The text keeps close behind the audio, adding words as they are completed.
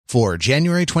For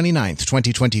January 29th,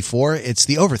 2024, it's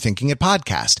the Overthinking It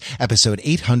podcast, episode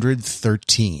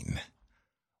 813.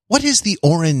 What is the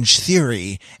orange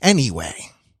theory anyway?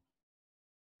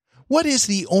 What is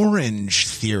the orange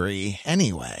theory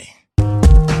anyway?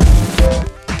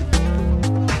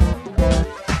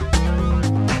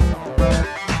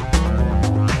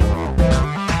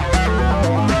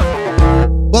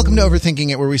 Welcome to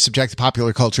Overthinking It, where we subject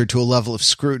popular culture to a level of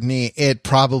scrutiny it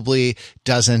probably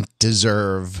doesn't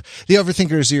deserve. The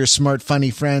Overthinkers are your smart, funny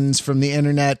friends from the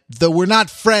internet. Though we're not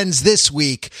friends this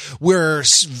week, we're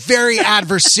very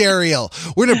adversarial.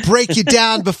 We're going to break you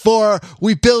down before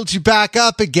we build you back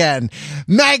up again.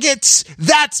 Maggots,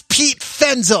 that's Pete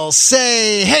Fenzel.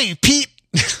 Say, hey, Pete.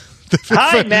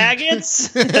 Hi,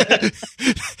 maggots.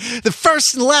 The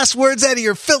first and last words out of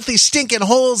your filthy, stinking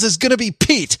holes is going to be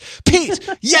Pete. Pete.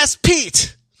 Yes,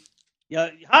 Pete.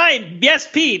 Hi. Yes,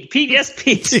 Pete. Pete. Yes,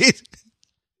 Pete.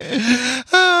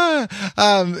 That's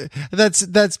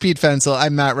Pete Fenzel.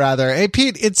 I'm Matt Rather. Hey,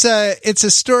 Pete, it's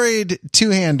a storied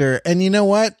two-hander. And you know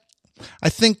what? I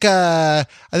think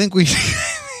we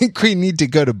we need to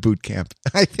go to boot camp.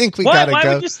 I think we gotta go.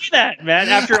 Why would you say that, man?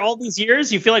 After all these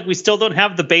years, you feel like we still don't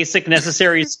have the basic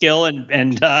necessary skill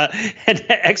and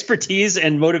expertise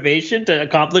and motivation to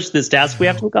accomplish this task we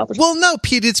have to accomplish? Well, no,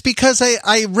 Pete, it's because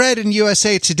I read in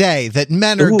USA Today that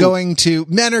men are going to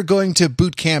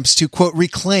boot camps to, quote,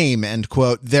 reclaim, end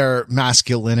quote, their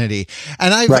masculinity.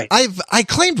 And I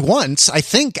claimed once, I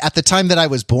think at the time that I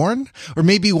was born, or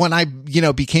maybe when I,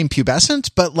 became pubescent,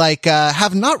 but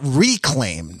have not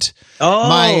reclaimed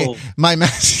my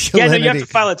masculinity. Yeah, no, you have to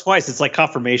file it twice. It's like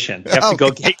confirmation. You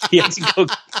have to go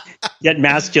get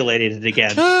masculated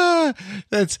again.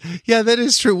 That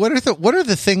is true. What are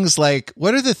the things like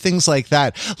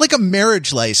that? Like a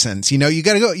marriage license, you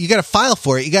got to file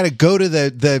for it. You got to go to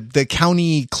the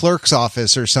county clerk's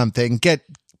office or something,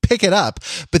 pick it up,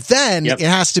 but then it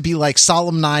has to be like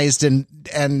solemnized and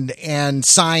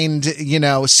signed,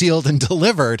 sealed and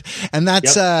delivered. And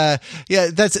that's, are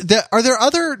there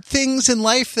other things in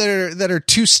life that are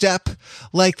two-step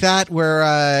like that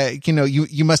where,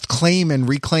 you must claim and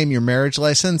reclaim your marriage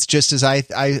license, just as I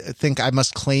think I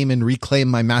must claim and reclaim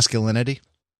my masculinity?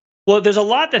 Well, there's a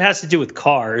lot that has to do with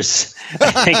cars,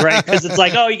 I think, right? Because it's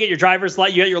like, you get your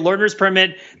you get your learner's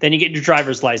permit, then you get your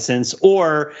driver's license,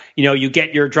 or, you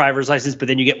get your driver's license, but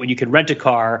then you get when you can rent a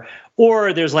car,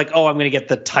 or there's like, I'm going to get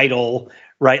the title,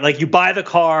 right? Like you buy the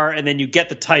car and then you get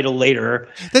the title later.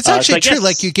 That's actually true.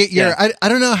 Like you get your, I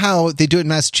don't know how they do it in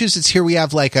Massachusetts. Here we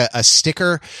have like a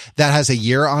sticker that has a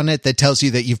year on it that tells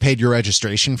you that you've paid your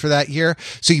registration for that year.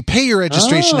 So you pay your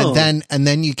registration and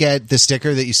then you get the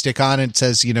sticker that you stick on. And it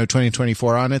says,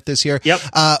 2024 on it this year. Yep.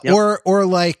 Or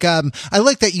like, I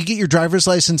like that you get your driver's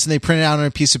license and they print it out on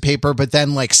a piece of paper, but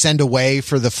then like send away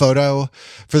for the photo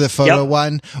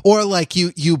one. Or like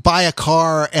you buy a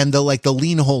car and the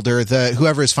lien holder,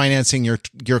 whoever is financing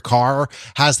your car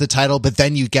has the title, but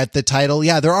then you get the title.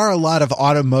 Yeah, there are a lot of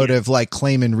automotive like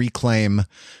claim and reclaim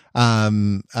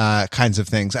kinds of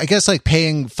things. I guess like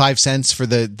paying 5 cents for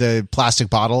the plastic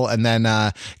bottle and then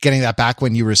getting that back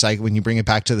when you bring it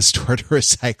back to the store to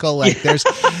recycle. Like that's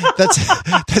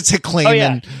a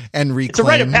claim and reclaim. It's a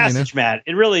rite of passage, Matt.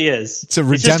 It really is. It's a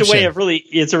redemption. It's just a way of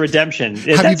it's a redemption.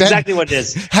 That's exactly what it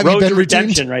is. Road to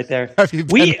redemption right there.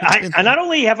 Not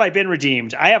only have I been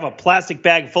redeemed, I have a plastic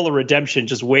bag full of redemption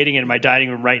just waiting in my dining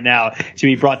room right now to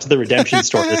be brought to the redemption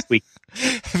store this week.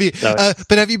 But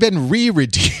have you been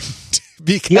re-redeemed?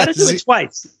 Because you got to do it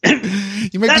twice.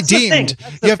 You might be deemed.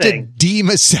 You have to deem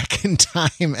a second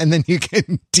time, and then you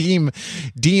can deem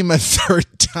a third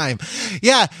time.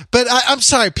 Yeah, but I'm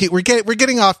sorry, Pete. We're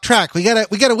getting off track. We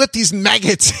gotta whip these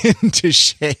maggots into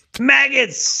shape.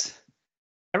 Maggots.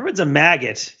 Everyone's a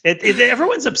maggot.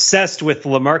 Everyone's obsessed with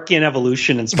Lamarckian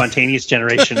evolution and spontaneous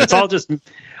generation. It's all just,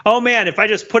 if I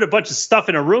just put a bunch of stuff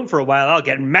in a room for a while, I'll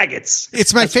get maggots.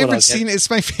 It's my favorite scene. It's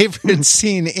my favorite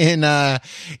scene in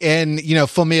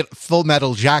Full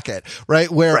Metal Jacket, right?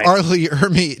 Where Arlie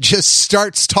Ermy just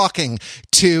starts talking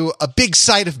to a big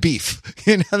side of beef,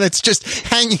 that's just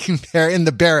hanging there in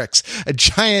the barracks, a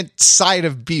giant side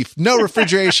of beef, no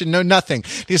refrigeration, no nothing.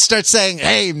 He starts saying,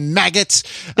 "Hey, maggots."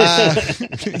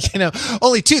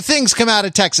 Only two things come out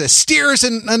of Texas: steers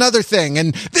and another thing.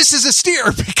 And this is a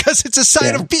steer because it's a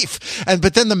side of beef.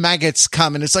 But then the maggots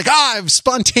come and it's like, I've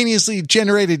spontaneously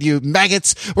generated you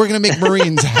maggots. We're going to make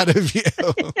Marines out of you.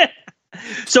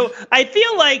 So I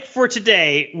feel like for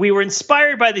today, we were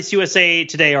inspired by this USA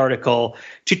Today article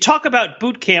to talk about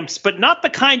boot camps, but not the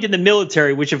kind in the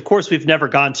military, which of course we've never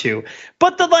gone to,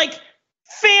 but the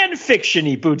fan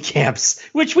fiction-y boot camps,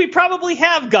 which we probably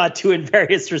have got to in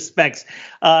various respects.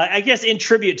 I guess in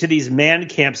tribute to these man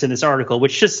camps in this article,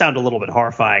 which just sound a little bit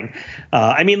horrifying.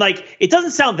 I mean, like, it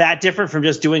doesn't sound that different from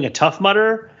just doing a Tough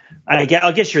Mudder. I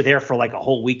guess you're there for like a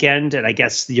whole weekend, and I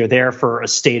guess you're there for a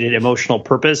stated emotional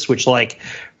purpose, which like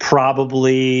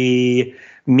probably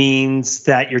means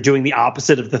that you're doing the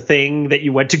opposite of the thing that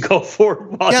you went to go for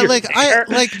while you're there.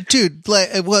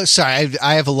 Sorry,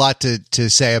 I have a lot to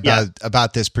say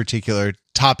about this particular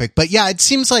topic, but yeah, it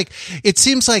seems like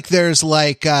there's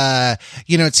like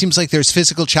it seems like there's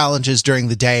physical challenges during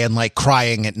the day and like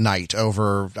crying at night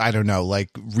over, I don't know, like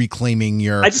reclaiming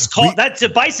your. I just call that to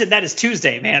Bison. That is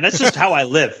Tuesday, man. That's just how I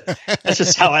live. That's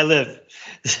just how I live.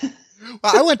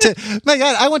 Well, I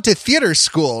went to theater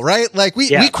school, right? Like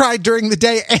we cried during the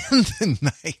day and the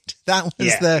night. That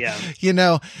was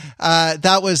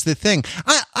that was the thing.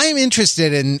 I'm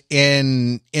interested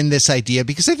in this idea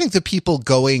because I think the people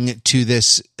going to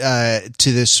this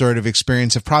sort of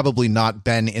experience have probably not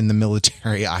been in the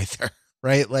military either.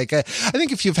 Right. Like, I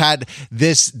think if you've had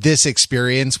this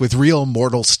experience with real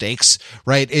mortal stakes,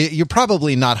 right, you're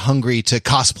probably not hungry to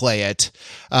cosplay it,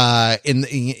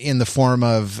 in the form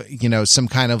of, some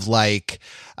kind of like,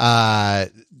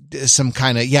 some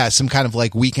kind of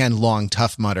like weekend long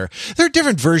Tough Mudder. There are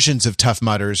different versions of Tough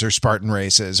Mudders or Spartan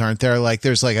races, aren't there? Like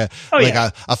there's like a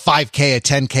 5K, a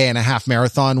 10K and a half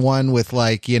marathon one with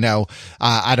like,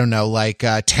 I don't know, like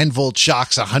 10 volt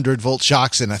shocks, 100 volt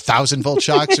shocks and 1,000 volt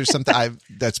shocks or something.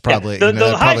 That's probably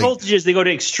the high voltages. They go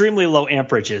to extremely low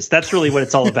amperages. That's really what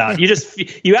it's all about.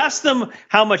 You ask them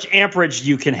how much amperage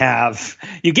you can have.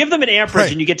 You give them an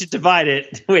amperage and you get to divide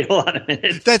it. Wait, hold on a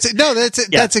minute. That's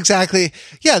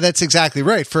exactly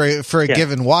right for a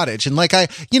given wattage. And like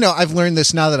I've learned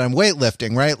this now that I'm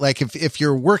weightlifting, right? Like if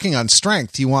you're working on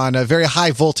strength, you want a very high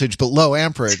voltage but low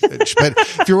amperage. But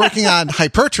if you're working on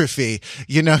hypertrophy,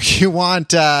 you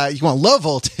want low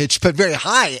voltage but very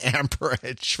high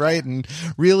amperage, right? And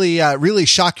really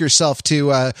shock yourself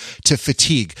to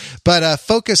fatigue. But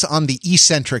focus on the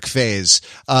eccentric phase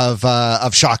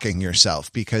of shocking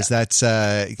yourself, because that's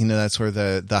where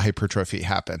the hypertrophy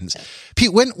happens.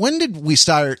 Pete, when did we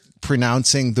start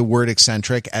pronouncing the word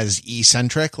eccentric as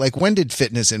eccentric? Like, when did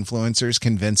fitness influencers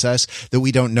convince us that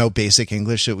we don't know basic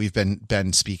English that we've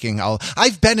been speaking?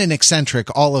 I've been an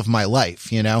eccentric all of my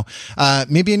life,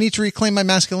 maybe I need to reclaim my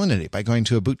masculinity by going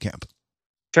to a boot camp.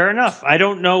 Fair enough. I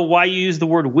don't know why you use the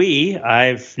word we.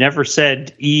 I've never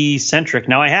said eccentric.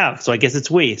 Now I have. So I guess it's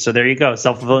we. So there you go.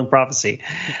 Self-fulfilling prophecy.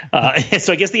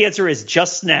 So I guess the answer is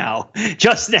just now.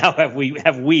 Just now have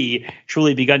we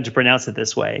truly begun to pronounce it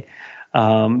this way.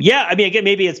 I mean, again,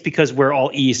 maybe it's because we're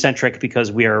all e-centric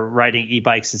because we are riding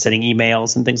e-bikes and sending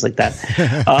emails and things like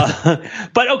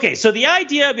that. But okay, so the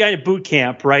idea behind a boot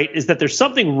camp, right, is that there's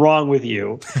something wrong with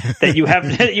you that you have.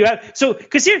 So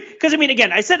because I mean,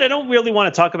 again, I said I don't really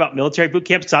want to talk about military boot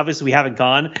camps because obviously we haven't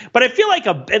gone, but I feel like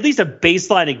at least a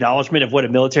baseline acknowledgement of what a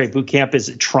military boot camp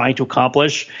is trying to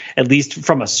accomplish, at least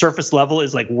from a surface level,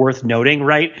 is like worth noting,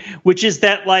 right? Which is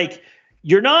that like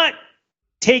you're not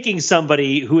taking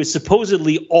somebody who is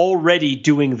supposedly already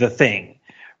doing the thing,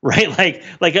 right?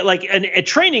 Like an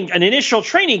initial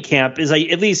training camp is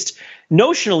at least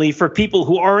notionally for people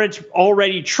who aren't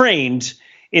already trained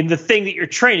in the thing that you're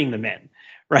training them in,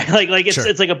 right? Like it's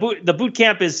it's like the boot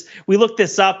camp is. We looked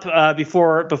this up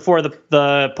before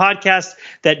the podcast.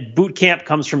 That boot camp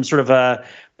comes from sort of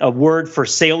a word for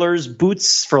sailors'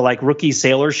 boots, for like rookie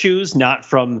sailor shoes, not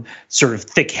from sort of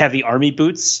thick, heavy army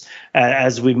boots,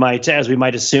 as we might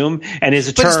assume, and is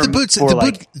a term. But it's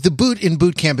the boot in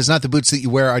boot camp is not the boots that you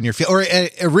wear on your feet, or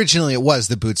originally it was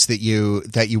the boots that you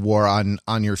wore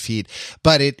on your feet,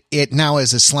 but it now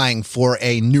is a slang for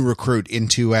a new recruit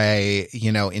into a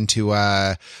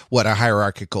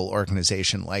hierarchical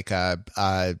organization like a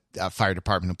fire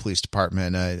department, a police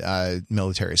department, a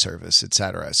military service,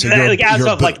 etc. So as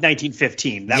of like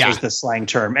 1915, that was the slang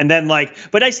term. And then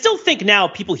but I still think now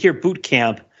people hear boot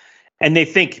camp and they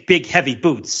think big, heavy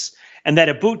boots, and that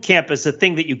a boot camp is a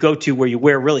thing that you go to where you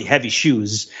wear really heavy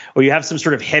shoes or you have some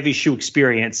sort of heavy shoe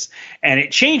experience and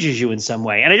it changes you in some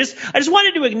way. And I just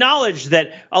wanted to acknowledge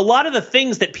that a lot of the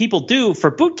things that people do for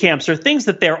boot camps are things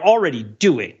that they're already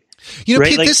doing. Right?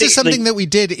 Pete, this is something that we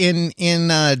did in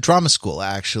drama school,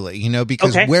 actually,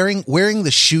 because wearing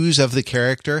the shoes of the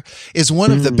character is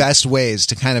one of the best ways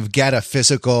to kind of get a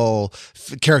physical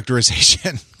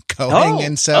characterization going.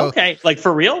 And so, like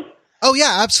for real? Oh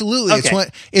yeah, absolutely. Okay.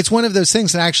 It's one of those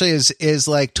things that actually is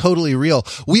like totally real.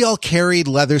 We all carried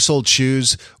leather soled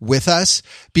shoes with us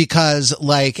because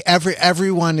like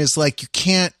everyone is like, you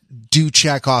can't do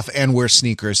check off and wear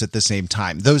sneakers at the same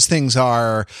time. Those things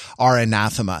are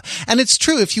anathema. And it's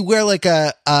true, if you wear like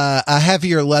a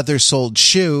heavier leather soled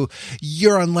shoe,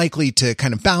 you're unlikely to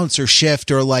kind of bounce or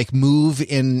shift or like move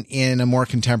in a more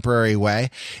contemporary way.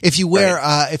 If you wear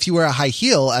a high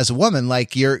heel as a woman,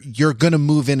 like you're going to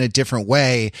move in a different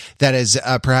way that is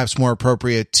perhaps more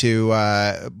appropriate to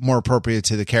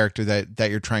the character that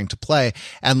you're trying to play.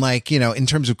 And like, in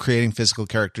terms of creating physical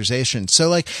characterization. So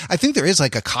like, I think there is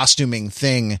like a costuming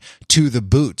thing to the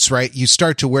boots, right? You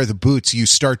start to wear the boots, you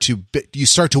start to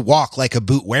walk like a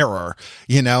boot wearer,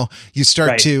 you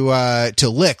start to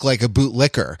lick like a boot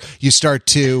licker. You start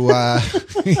to,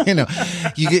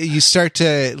 you start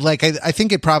to like, I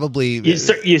think it probably,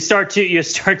 you start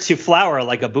to flower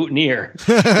like a boutonniere.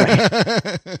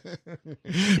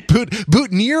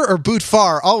 Boot near or boot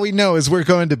far. All we know is we're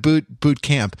going to boot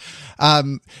camp.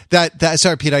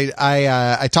 Sorry, Pete,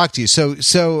 I talked to you.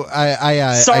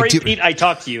 Pete, I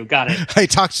talked to you. Got it. I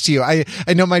talked to you. I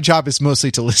know my job is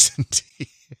mostly to listen to you.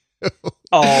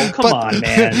 Oh, come on,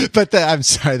 man. But I'm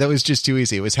sorry, that was just too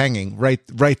easy. It was hanging right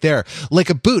there,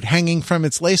 like a boot hanging from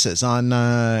its laces on,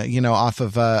 off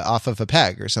of a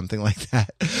peg or something like that.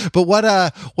 But what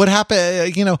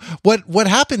happened, what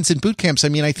happens in boot camps? I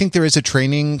mean, I think there is a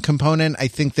training component. I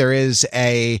think there is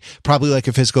probably like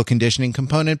a physical conditioning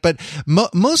component, but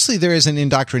mostly there is an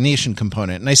indoctrination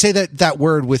component. And I say that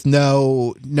word with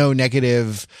no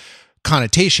negative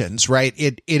connotations, right?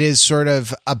 It is sort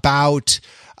of about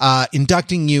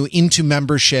inducting you into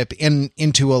membership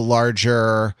into a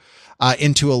larger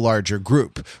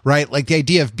group, right? Like the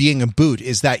idea of being a boot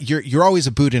is that you're always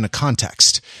a boot in a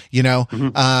context,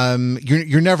 Mm-hmm.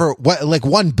 You're never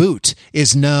one boot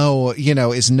is no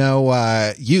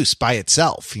use by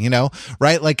itself,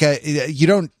 right? Like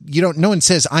no one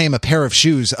says I am a pair of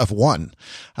shoes of one.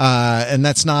 And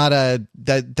that's not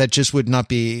that just would not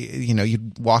be,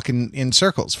 you'd walk in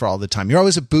circles for all the time. You're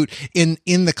always a boot in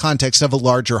the context of a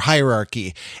larger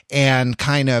hierarchy, and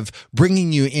kind of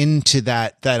bringing you into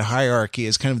that hierarchy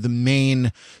is kind of the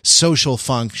main social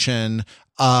function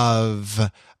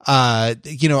of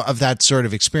that sort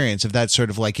of experience, of that sort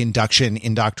of like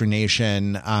indoctrination,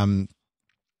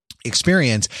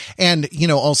 experience. And,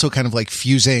 also kind of like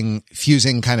fusing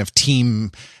kind of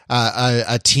team,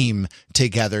 a team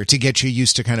together to get you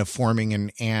used to kind of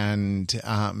forming and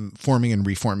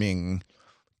reforming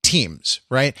teams,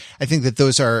 right? I think that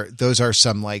those are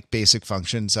some like basic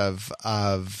functions of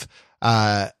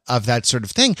that sort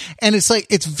of thing. And it's like,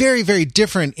 it's very, very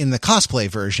different in the cosplay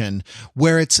version,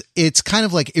 where it's kind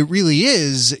of like, it really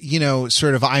is,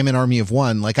 sort of, I'm an army of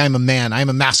one. Like I'm a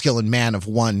masculine man of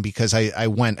one, because I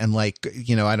went and like,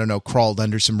 I don't know, crawled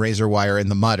under some razor wire in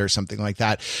the mud or something like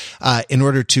that, in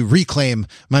order to reclaim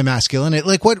my masculinity.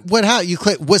 Like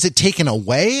was it taken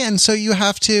away? And so you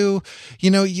have to,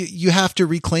 you have to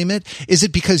reclaim it. Is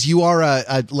it because you are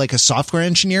a software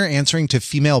engineer answering to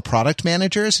female product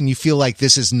managers, and you feel like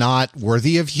this is not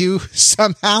worthy of you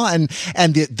somehow, and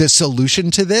the solution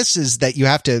to this is that you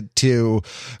have to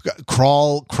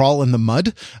crawl in the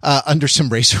mud under some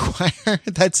razor wire?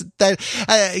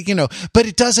 But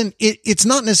it's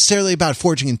not necessarily about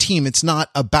forging a team. It's not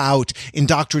about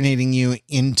indoctrinating you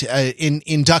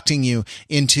inducting you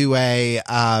into a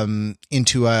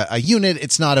unit.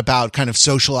 It's not about kind of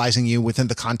socializing you within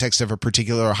the context of a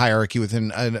particular hierarchy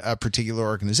within a particular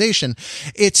organization.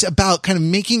 It's about kind of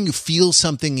making you feel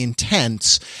something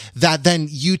intense that then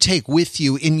you take with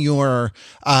you in your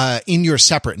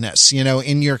separateness,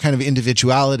 in your kind of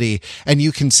individuality, and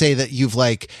you can say that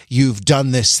you've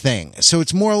done this thing. So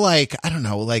it's more like, I don't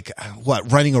know, like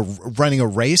what, running a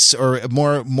race, or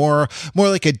more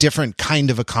like a different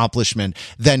kind of accomplishment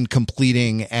than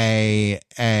completing a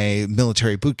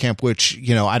military boot camp, which,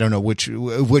 I don't know,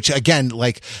 which again,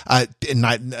 like,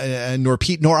 nor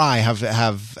Pete nor I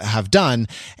have done.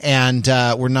 And,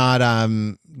 we're not,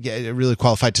 really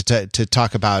qualified to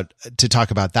talk about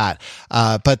that.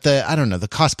 But I don't know, the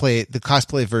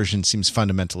cosplay version seems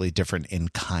fundamentally different in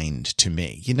kind to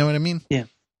me. You know what I mean? Yeah.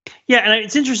 Yeah, and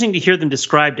it's interesting to hear them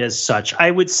described as such.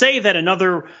 I would say that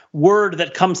another word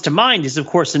that comes to mind is, of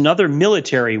course, another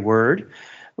military word,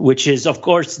 which is, of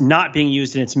course, not being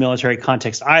used in its military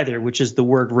context either, which is the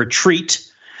word retreat.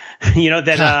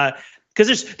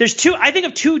 Because there's two, I think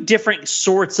of two different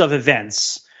sorts of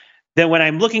events that when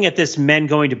I'm looking at this Men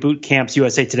Going to Boot Camps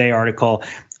USA Today article,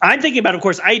 I'm thinking about, of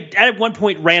course, I at one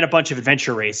point ran a bunch of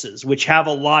adventure races, which have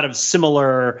a lot of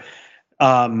similar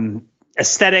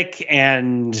aesthetic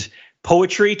and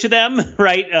poetry to them,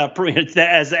 right? As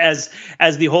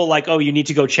the whole like, oh, you need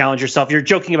to go challenge yourself. You're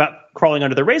joking about crawling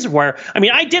under the razor wire. I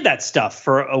mean, I did that stuff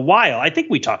for a while. I think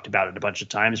we talked about it a bunch of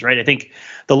times, right? I think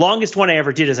the longest one I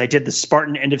ever did is I did the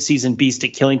Spartan end of season beast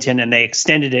at Killington, and they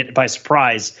extended it by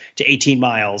surprise to 18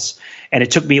 miles. And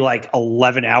it took me like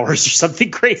 11 hours or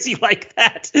something crazy like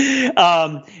that.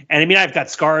 And I mean, I've got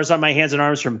scars on my hands and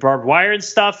arms from barbed wire and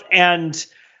stuff. And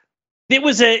it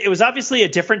was obviously a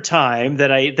different time that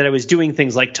I was doing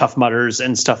things like Tough Mudders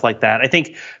and stuff like that. I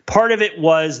think part of it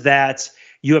was that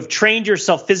you have trained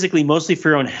yourself physically mostly for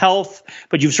your own health,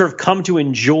 but you've sort of come to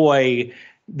enjoy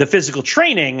the physical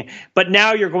training. But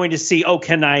now you're going to see, oh,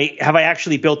 have I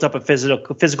actually built up a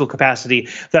physical capacity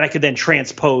that I could then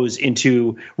transpose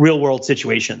into real world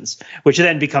situations, which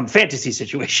then become fantasy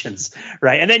situations,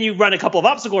 right? And then you run a couple of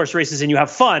obstacle course races and you have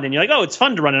fun, and you're like, oh, it's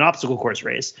fun to run an obstacle course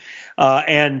race,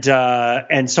 and so on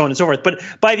and so forth. But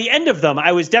by the end of them,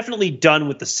 I was definitely done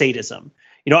with the sadism.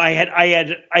 You know, I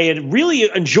had really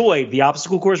enjoyed the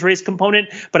obstacle course race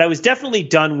component, but I was definitely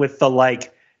done with the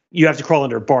like, you have to crawl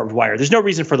under barbed wire. There's no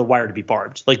reason for the wire to be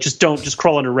barbed. Like, just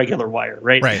crawl under regular wire,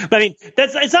 right? Right. But I mean,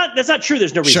 that's not true.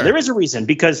 There's no reason. Sure. There is a reason,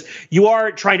 because you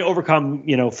are trying to overcome,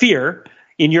 fear,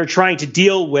 and you're trying to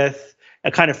deal with a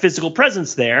kind of physical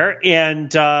presence there,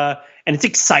 and it's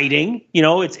exciting.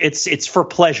 It's for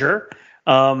pleasure,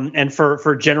 and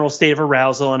for general state of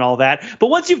arousal and all that. But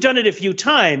once you've done it a few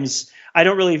times, I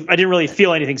didn't really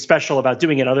feel anything special about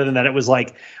doing it, other than that it was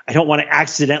like, I don't want to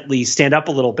accidentally stand up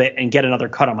a little bit and get another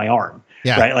cut on my arm,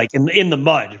 right? Like in the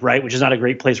mud, right? Which is not a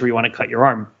great place where you want to cut your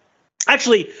arm.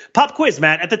 Actually, pop quiz,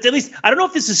 Matt, at least, I don't know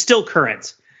if this is still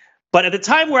current, but at the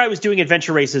time where I was doing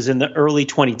adventure races in the early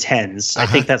 2010s, I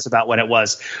think that's about when it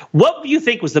was. What do you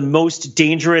think was the most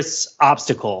dangerous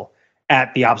obstacle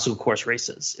at the obstacle course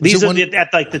races? These are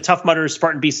at like the Tough Mudders,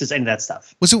 Spartan Beasts, any of that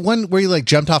stuff. Was it one where you like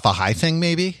jumped off a high thing,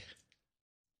 maybe?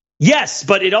 Yes,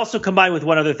 but it also combined with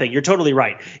one other thing. You're totally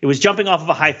right. It was jumping off of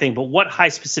a high thing, but what high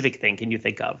specific thing can you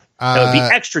think of that would be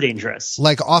extra dangerous?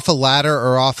 Like off a ladder,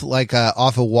 or off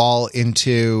a wall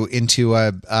into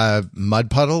a mud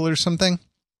puddle or something?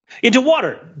 Into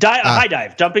water. High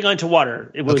dive. Jumping onto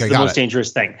water. It was the most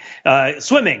dangerous thing.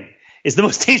 Swimming is the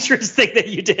most dangerous thing that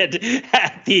you did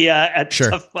at the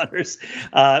Tough Mudders,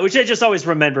 which I just always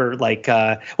remember, like,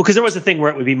 because there was a thing where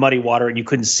it would be muddy water and you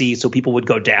couldn't see, so people would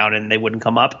go down and they wouldn't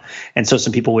come up, and so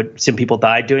some people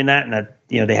died doing that, and that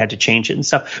they had to change it and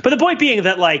stuff. But the point being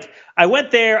that, like, I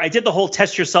went there, I did the whole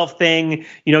test yourself thing.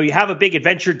 You have a big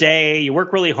adventure day, you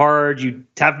work really hard, you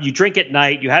drink at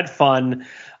night, you had fun.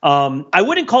 I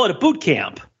wouldn't call it a boot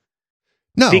camp.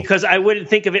 No, because I wouldn't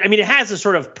think of it. I mean, it has a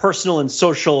sort of personal and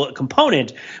social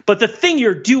component, but the thing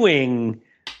you're doing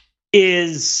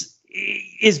is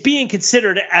being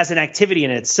considered as an activity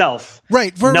in itself,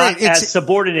 right? Not as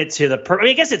subordinate to the. I mean,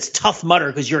 I guess it's Tough Mudder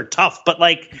because you're tough, but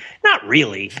like, not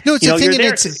really. No, it's a thing.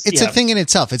 It's a thing in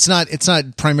itself. It's not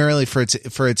no for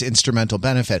its instrumental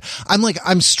benefit.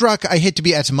 I'm struck. I hate to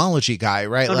be etymology guy,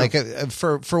 right?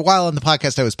 For a while on the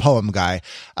podcast, I was poem guy.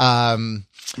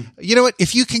 You know what?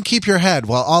 If you can keep your head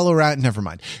while all around, never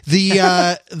mind.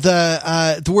 The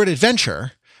word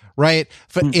adventure, right,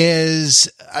 is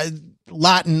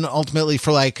Latin ultimately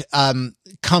for like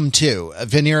come to.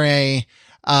 Venire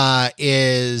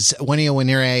is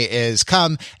venire is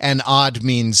come, and ad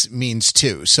means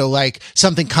to. So like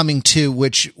something coming to,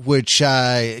 which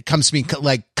comes to mean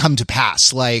like come to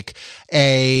pass, like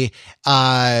an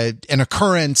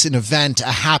occurrence, an event,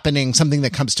 a happening, something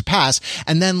that comes to pass.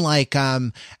 And then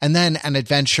and then an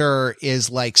adventure is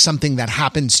like something that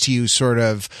happens to you sort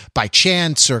of by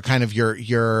chance, or kind of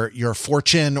your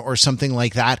fortune or something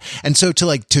like that. And so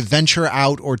to venture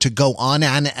out or to go on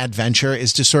an adventure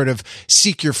is to sort of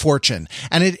seek your fortune.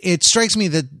 And it strikes me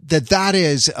that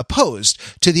is opposed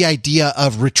to the idea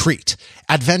of retreat.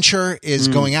 Adventure is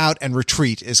going out, and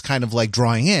retreat is kind of like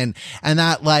drawing in. And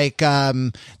that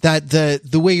that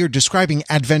the way you're describing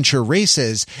adventure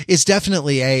races is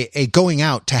definitely a going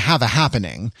out to have a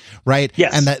happening, right?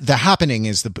 Yes. And the happening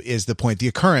is the point. The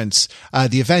occurrence,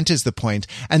 the event is the point.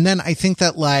 And then I think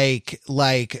that like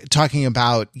talking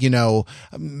about,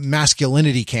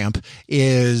 masculinity camp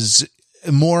is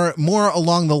more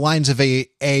along the lines of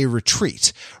a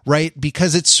retreat, right?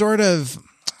 Because it's sort of,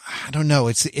 I don't know,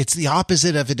 it's the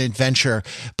opposite of an adventure,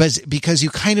 but because you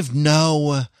kind of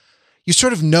know you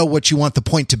sort of know what you want the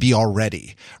point to be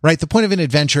already, right? The point of an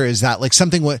adventure is that like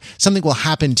something will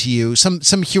happen to you.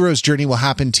 Some hero's journey will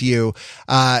happen to you,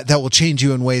 that will change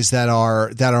you in ways that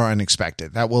are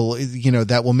unexpected. That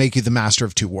will make you the master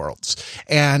of two worlds.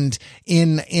 And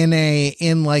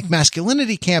in like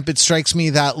masculinity camp, it strikes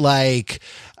me that like,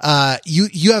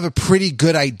 you have a pretty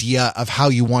good idea of how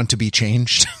you want to be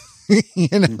changed.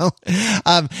 You know,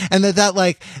 and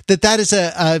that is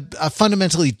a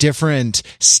fundamentally different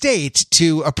state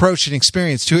to approach an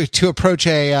experience, to approach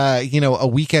a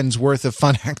weekend's worth of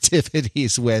fun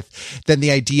activities with, than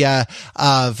the idea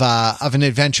of an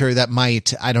adventure that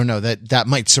might, I don't know, that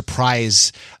might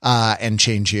surprise, and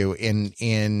change you in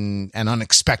an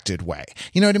unexpected way.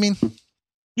 You know what I mean?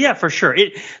 Yeah, for sure.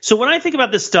 So when I think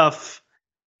about this stuff,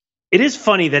 it is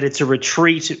funny that it's a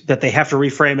retreat that they have to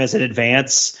reframe as an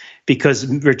advance, because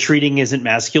retreating isn't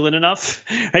masculine enough.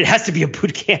 It has to be a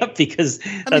boot camp because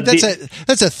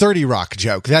that's a 30 Rock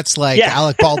joke. That's like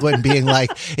Alec Baldwin being like,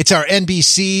 it's our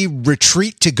NBC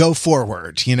retreat to go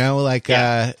forward, you know, like,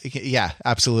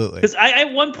 absolutely. Because I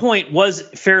at one point was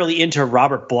fairly into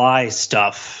Robert Bly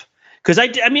stuff. Because I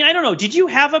don't know. Did you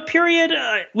have a period?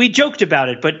 We joked about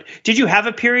it, but did you have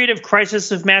a period of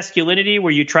crisis of masculinity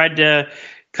where you tried to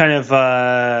kind of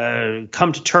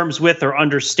come to terms with or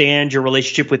understand your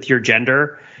relationship with your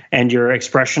gender and your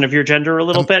expression of your gender a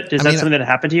little bit? Is that something that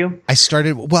happened to you? I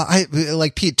started,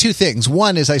 Pete, two things.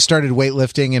 One is I started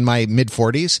weightlifting in my mid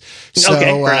 40s. So,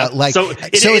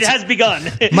 it has begun.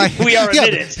 We are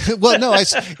admitted. Well, no,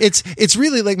 it's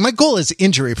really like my goal is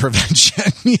injury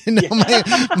prevention. You know,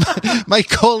 my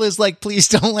goal is like, please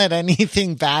don't let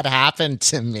anything bad happen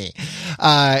to me,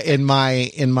 in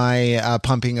my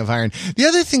pumping of iron. The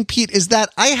other thing, Pete, is that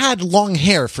I had long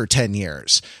hair for 10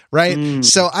 years. Right.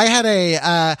 So I had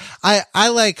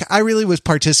I really was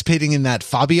participating in that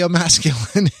Fabio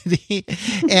masculinity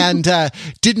and,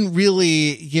 didn't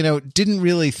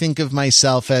really think of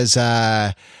myself as,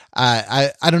 I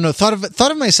don't know,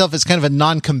 thought of myself as kind of a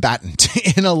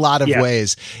non-combatant in a lot of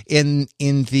ways in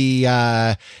the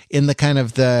kind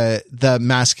of the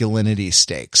masculinity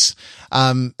stakes.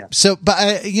 So, but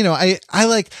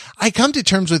I come to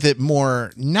terms with it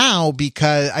more now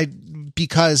because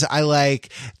I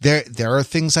like, there are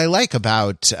things I like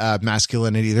about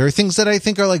masculinity. There are things that I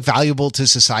think are like valuable to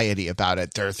society about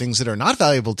it. There are things that are not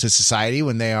valuable to society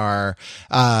when they are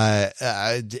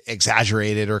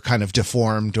exaggerated or kind of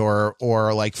deformed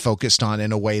or like focused on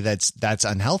in a way that's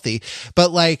unhealthy.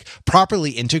 But like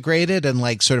properly integrated and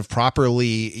like sort of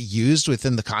properly used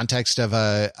within the context of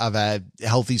a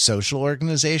healthy social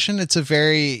organization, it's a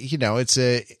very, it's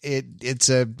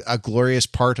a glorious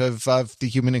part of the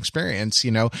human experience,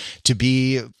 to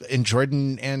be enjoyed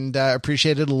and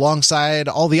appreciated alongside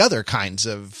all the other kinds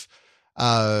of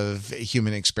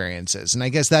human experiences. And I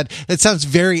guess that sounds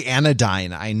very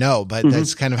anodyne, I know, but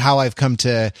that's kind of how I've come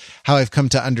to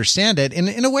understand it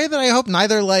in a way that I hope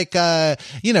neither like,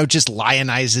 just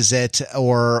lionizes it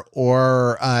or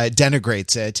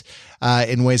denigrates it,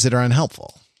 in ways that are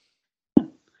unhelpful.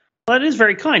 Well, it is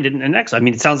very kind and excellent. I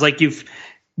mean, it sounds like you've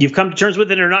come to terms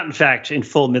with it or not, in fact, in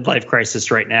full midlife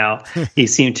crisis right now. You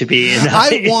seem to be.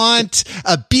 I want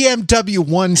a BMW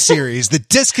 1 Series, the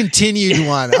discontinued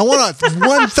one. I want a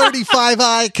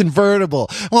 135i convertible.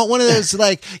 I want one of those,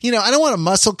 like, I don't want a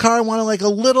muscle car. I want a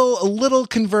little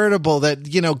convertible that,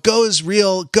 goes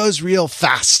real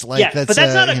fast. Like, but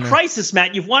that's not a crisis,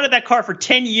 Matt. You've wanted that car for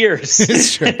 10 years.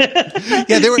 It's true.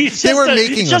 Yeah, they were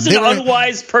making it's just an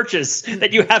unwise purchase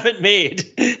that you haven't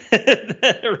made.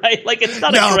 Right? Like, it's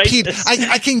not no, Pete,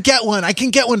 I can get one. I can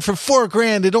get one for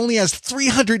 $4,000. It only has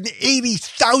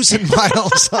 380,000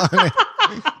 miles on it.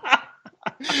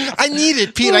 I need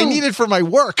it, Pete. I need it for my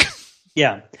work.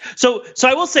 Yeah. So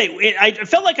I will say, I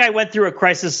felt like I went through a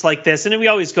crisis like this, and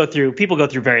people go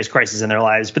through various crises in their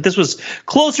lives, but this was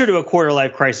closer to a quarter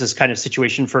life crisis kind of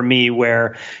situation for me,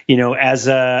 where, as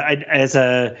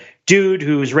a dude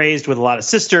who was raised with a lot of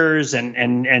sisters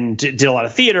and did a lot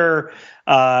of theater,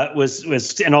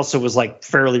 and also was like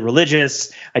fairly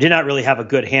religious. I did not really have a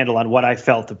good handle on what I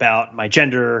felt about my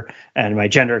gender and my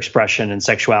gender expression and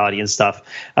sexuality and stuff,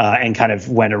 and kind of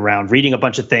went around reading a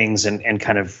bunch of things and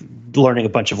kind of learning a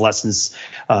bunch of lessons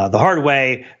the hard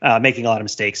way, making a lot of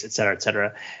mistakes, et cetera, et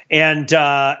cetera.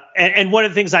 And one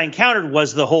of the things I encountered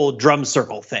was the whole drum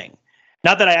circle thing.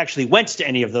 Not that I actually went to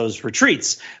any of those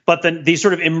retreats, but the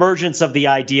sort of emergence of the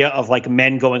idea of like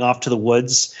men going off to the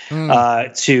woods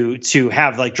to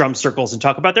have like drum circles and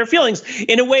talk about their feelings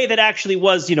in a way that actually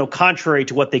was, you know, contrary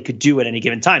to what they could do at any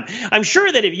given time. I'm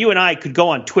sure that if you and I could go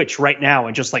on Twitch right now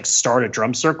and just like start a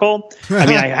drum circle, I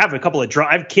mean, I have a couple of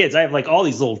I have kids. I have like all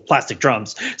these little plastic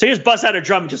drums. So you just bust out a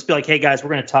drum and just be like, hey guys,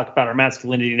 we're going to talk about our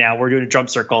masculinity now. We're doing a drum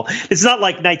circle. It's not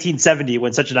like 1970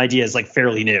 when such an idea is like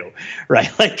fairly new,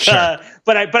 right? Like, sure.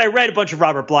 But I read a bunch of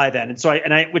Robert Bly then, and so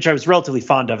which I was relatively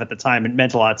fond of at the time, and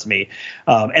meant a lot to me.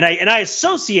 And I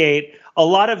associate a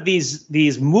lot of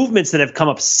these movements that have come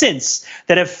up since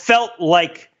that have felt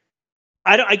like,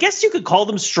 I guess you could call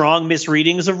them strong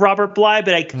misreadings of Robert Bly,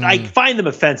 but I find them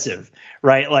offensive,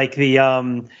 right? Like the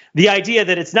idea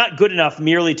that it's not good enough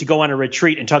merely to go on a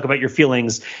retreat and talk about your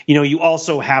feelings. You know, you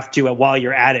also have to, while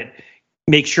you're at it,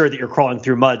 make sure that you're crawling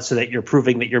through mud so that you're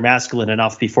proving that you're masculine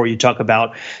enough before you talk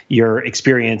about your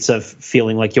experience of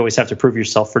feeling like you always have to prove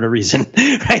yourself for no reason,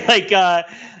 right? Like,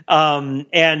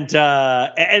 and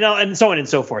so on and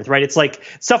so forth, right? It's like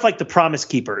stuff like the Promise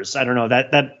Keepers. I don't know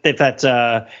if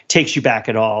that takes you back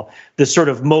at all. The sort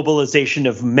of mobilization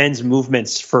of men's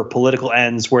movements for political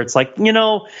ends, where it's like, you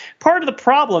know, part of the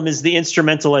problem is the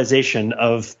instrumentalization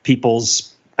of people's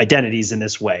identities in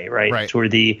this way, right? Toward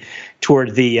the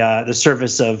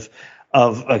service of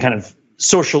a kind of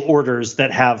social orders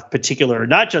that have particular,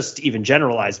 not just even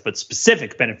generalized, but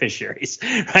specific beneficiaries,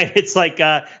 right? It's like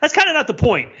that's kind of not the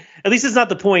point. At least it's not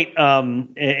the point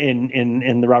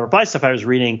in the Robert Bly stuff I was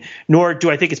reading. Nor do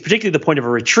I think it's particularly the point of a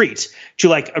retreat to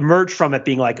like emerge from it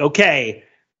being like, okay,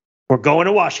 we're going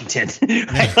to Washington,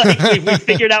 right? Like we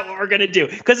figured out what we're going to do,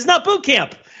 because it's not boot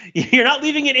camp. You're not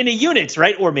leaving it in a unit,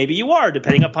 right? Or maybe you are,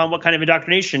 depending upon what kind of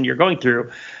indoctrination you're going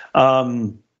through.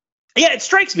 Yeah, it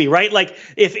strikes me, right? Like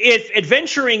if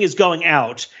adventuring is going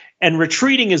out and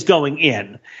retreating is going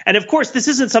in, and of course, this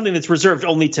isn't something that's reserved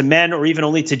only to men or even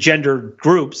only to gender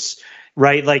groups,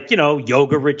 right? Like, you know,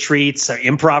 yoga retreats,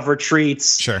 improv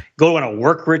retreats, sure. Go on a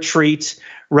work retreat,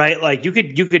 right? Like you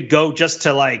could go just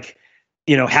to like,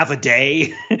 you know, have a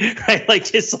day, right? Like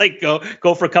just like go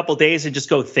for a couple of days and just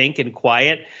go think and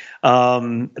quiet.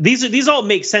 These all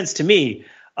make sense to me.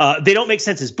 They don't make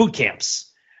sense as boot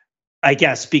camps, I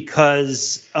guess,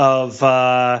 because of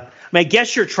I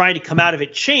guess you're trying to come out of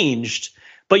it changed,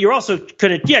 but you're also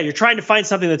you're trying to find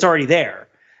something that's already there.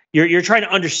 You're trying to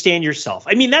understand yourself.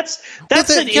 I mean, that's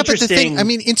an interesting. But the thing, I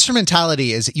mean,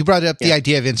 instrumentality is. You brought up the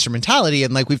idea of instrumentality,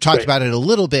 and like we've talked about it a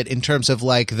little bit in terms of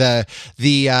like the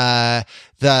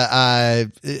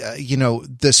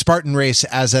Spartan race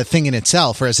as a thing in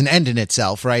itself or as an end in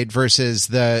itself, right? Versus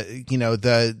the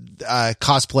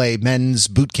cosplay men's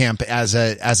boot camp as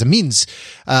a means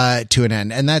to an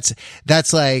end. And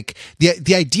that's like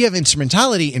the idea of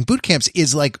instrumentality in boot camps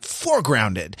is like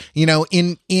foregrounded, you know,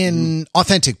 in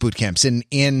authentic boot camps,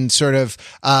 in sort of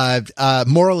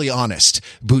morally honest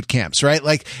boot camps, right?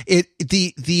 Like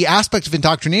the aspect of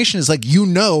indoctrination is like, you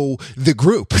know, the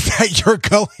group that you're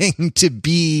going to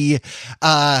be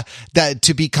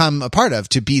to become a part of,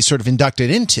 to be sort of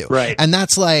inducted into, right? And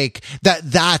that's like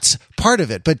that's part of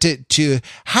it. But to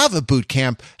have a boot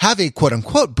camp, have a quote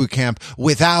unquote boot camp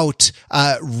without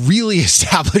really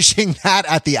establishing that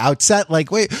at the outset, like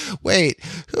wait,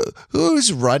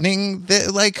 who's running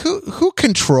who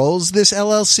controls this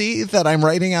LLC that I'm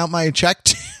writing out my check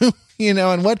to? You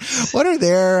know, and what are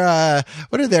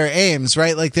their aims,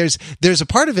 right? Like there's a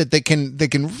part of it that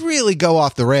can really go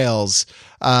off the rails,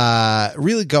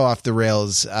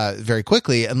 very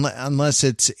quickly, unless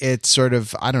it's sort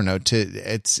of, I don't know,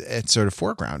 it's sort of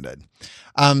foregrounded.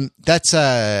 That's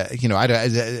I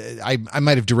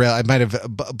might have derailed, I might have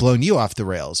blown you off the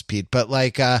rails, Pete, but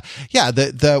like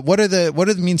what are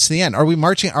the means to the end? Are we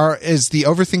marching, is the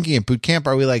overthinking at boot camp,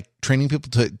 are we like training people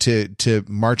to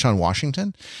march on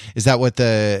Washington? Is that what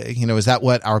is that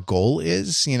what our goal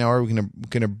is? You know, are we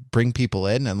gonna bring people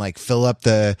in and like fill up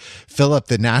the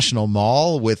National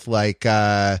Mall with like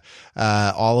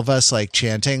all of us like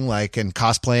chanting like and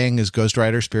cosplaying as Ghost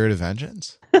Rider Spirit of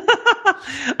Vengeance?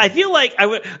 I feel like I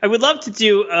would love to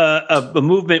do a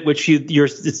movement which you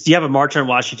have a march on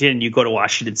Washington and you go to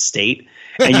Washington State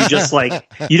and you just like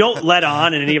you don't let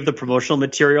on in any of the promotional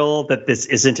material that this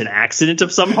isn't an accident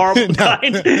of some horrible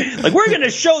kind. Like, we're going to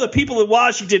show the people in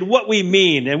Washington what we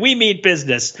mean, and we mean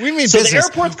business. The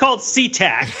airport's called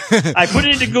SeaTac. I put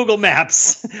it into Google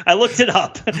Maps. I looked it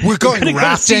up. We're going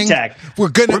rafting. We're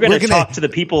going to talk to the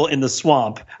people in the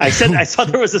swamp. I saw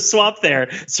there was a swamp there,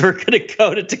 so we're going to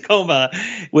go to Tacoma.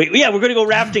 We're going to go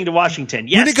rafting to Washington.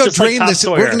 Yes, we're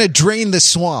going to drain the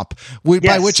swamp.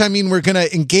 By which I mean we're going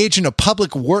to engage in a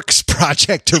public works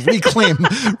project to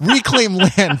reclaim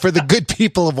land for the good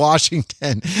people of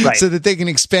Washington, Right. so that they can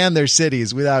expand their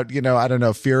cities without, I don't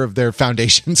know, fear of their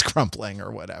foundations crumbling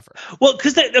or whatever. Well,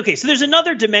 okay, so there's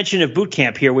another dimension of boot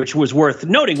camp here, which was worth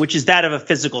noting, which is that of a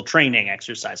physical training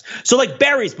exercise. So like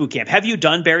Barry's boot camp. Have you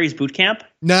done Barry's boot camp?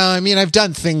 No, I mean, I've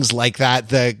done things like that,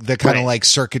 the kind of Right. like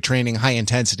circuit training, high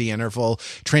intensity interval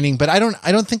training, but I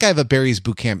don't think I have a Barry's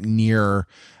boot camp near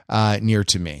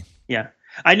to me. Yeah,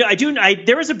 I know. I do.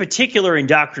 There is a particular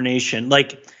indoctrination.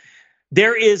 Like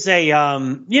there is a,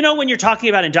 when you're talking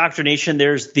about indoctrination,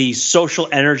 there's the social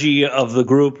energy of the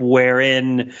group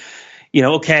wherein,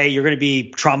 okay, you're going to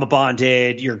be trauma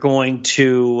bonded. You're going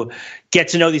to get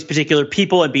to know these particular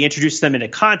people and be introduced to them in a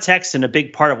context. And a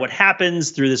big part of what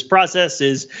happens through this process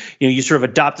is, you sort of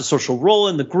adopt a social role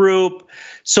in the group.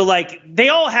 So like they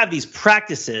all have these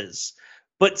practices,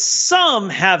 but some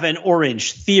have an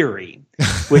orange theory,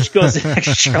 which goes an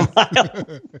extra mile.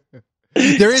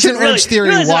 There is an orange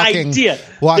theory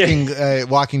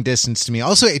walking distance to me.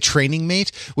 Also a training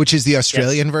mate, which is the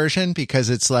Australian version, because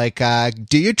it's like,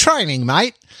 do your training,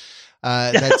 mate.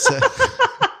 That's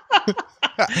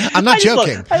I'm not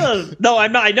joking. No,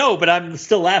 I'm not. I know, but I'm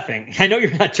still laughing. I know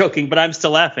you're not joking, but I'm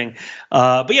still laughing.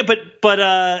 So yeah,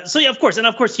 of course. And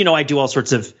of course, I do all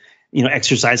sorts of,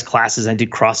 exercise classes. I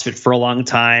did CrossFit for a long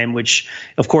time, which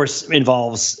of course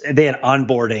they had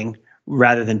onboarding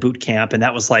rather than boot camp. And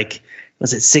that was like,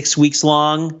 was it 6 weeks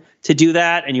long to do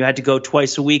that? And you had to go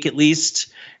twice a week at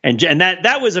least. And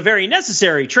that was a very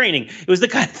necessary training. It was the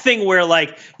kind of thing where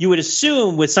like you would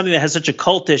assume with something that has such a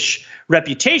cultish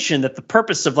reputation that the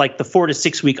purpose of like the 4 to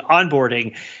 6 week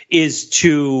onboarding is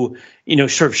to,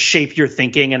 sort of shape your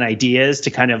thinking and ideas to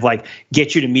kind of like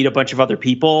get you to meet a bunch of other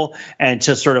people and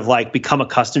to sort of like become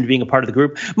accustomed to being a part of the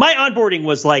group. My onboarding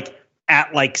was like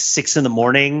at like 6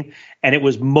 a.m. and it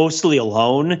was mostly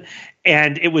alone.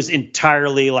 And it was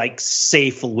entirely like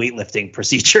safe weightlifting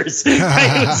procedures.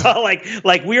 Right? It was all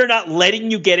like we are not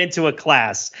letting you get into a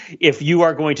class if you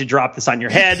are going to drop this on your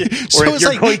head, or if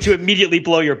you're going to immediately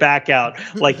blow your back out,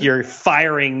 like you're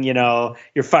firing,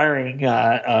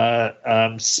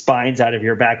 spines out of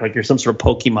your back, like you're some sort of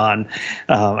Pokemon.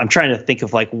 I'm trying to think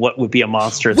of like what would be a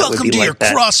monster. That Welcome would be to like your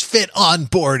that. CrossFit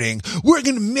onboarding. We're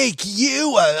gonna make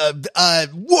you a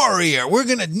warrior. We're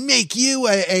gonna make you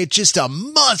just a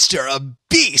monster. A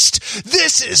beast.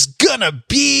 This is gonna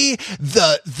be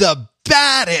the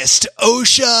baddest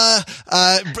OSHA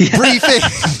briefing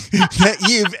that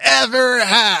you've ever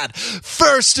had.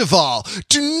 First of all,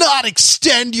 do not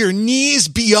extend your knees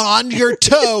beyond your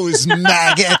toes,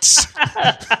 maggots.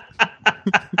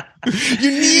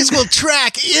 Your knees will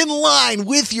track in line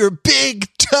with your big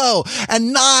toe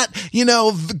and not,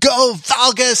 go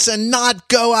valgus and not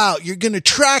go out. You're going to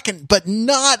track but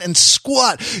not and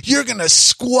squat. You're going to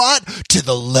squat to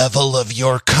the level of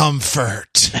your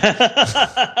comfort.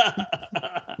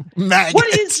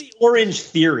 What is the orange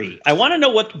theory? I want to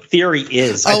know what the theory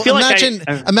is.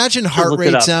 Imagine heart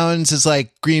rate zones is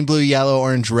like green, blue, yellow,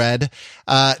 orange, red.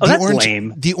 That's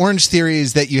lame. The orange theory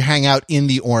is that you hang out in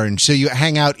the orange. So you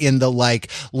hang out in the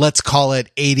let's call it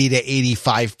 80 to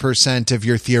 85% of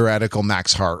your theoretical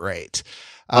max heart rate.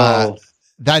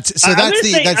 That's the orange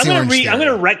theory. I'm going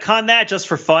to retcon that just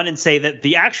for fun and say that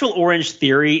the actual orange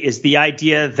theory is the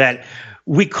idea that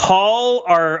we call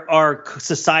our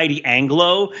society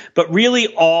Anglo, but really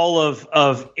all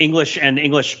of English and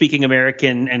English speaking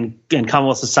American and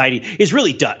Commonwealth society is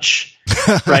really Dutch.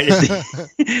 Right.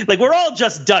 Like we're all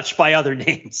just Dutch by other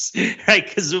names, right?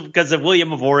 Because of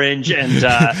William of Orange and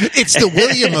it's the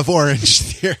William of Orange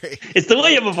theory. It's the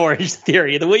William of Orange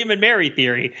theory. The William and Mary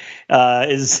theory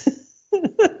is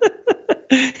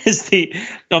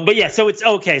but yeah, so it's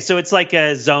okay. So it's like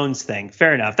a zones thing.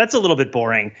 Fair enough. That's a little bit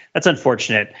boring. That's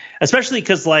unfortunate, especially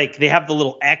because like they have the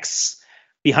little X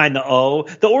behind the O.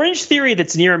 The orange theory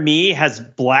that's near me has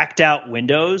blacked out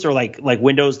windows, or like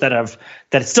windows that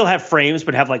still have frames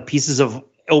but have like pieces of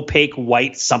opaque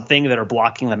white something that are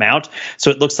blocking them out.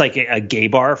 So it looks like a gay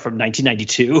bar from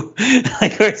 1992,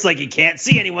 like where it's like you can't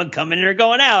see anyone coming in or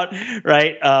going out,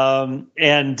 right?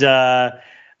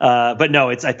 But no,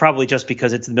 it's probably just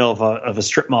because it's in the middle of a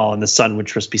strip mall and the sun would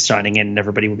just be shining in and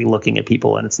everybody would be looking at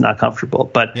people and it's not comfortable.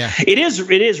 But yeah. It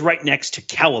is right next to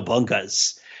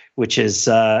Cowabungas, which is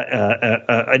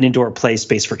an indoor play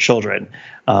space for children,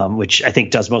 which I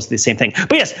think does mostly the same thing.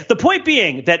 But yes, the point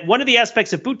being that one of the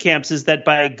aspects of boot camps is that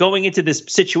by going into this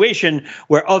situation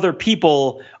where other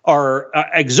people are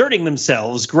exerting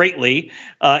themselves greatly,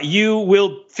 you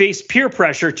will face peer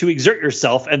pressure to exert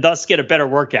yourself and thus get a better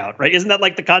workout, right? Isn't that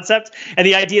like the concept? And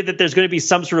the idea that there's going to be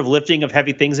some sort of lifting of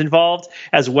heavy things involved,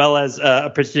 as well as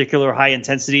a particular high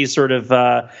intensity sort of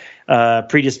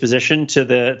predisposition to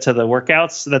the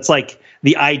workouts. That's like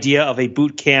the idea of a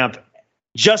boot camp,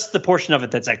 just the portion of it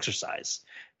that's exercise.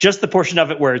 Just the portion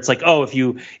of it where it's like, oh, if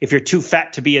you're too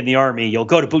fat to be in the Army, you'll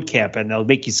go to boot camp and they'll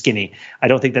make you skinny. I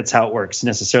don't think that's how it works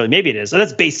necessarily. Maybe it is. So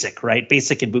that's basic, right?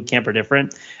 Basic and boot camp are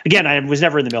different. Again, I was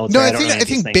never in the military. No, I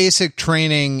think basic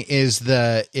training is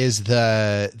the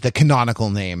canonical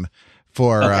name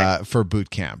for boot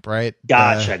camp, right?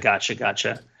 Gotcha.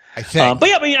 I think. But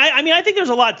yeah, I mean, I think there's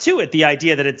a lot to it. The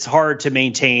idea that it's hard to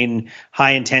maintain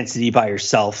high intensity by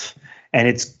yourself, and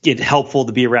it's helpful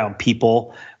to be around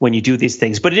people when you do these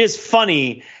things. But it is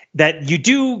funny that you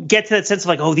do get to that sense of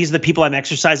like, oh, these are the people I'm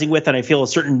exercising with, and I feel a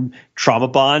certain trauma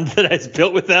bond that has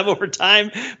built with them over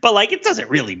time. But like, it doesn't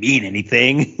really mean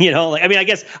anything, you know? Like, I mean, I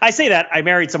guess I say that I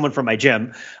married someone from my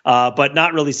gym, but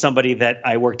not really somebody that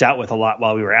I worked out with a lot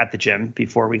while we were at the gym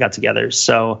before we got together.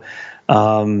 So,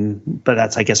 but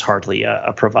that's, I guess, hardly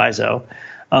a proviso.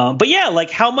 But yeah,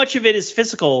 like how much of it is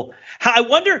physical? I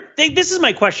wonder, this is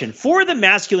my question. For the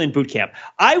masculine boot camp,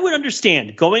 I would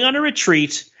understand going on a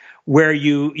retreat where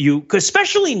you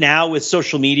especially now with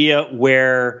social media,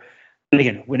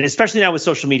 especially now with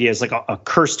social media is like a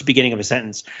cursed beginning of a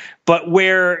sentence, but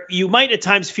where you might at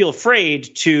times feel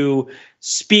afraid to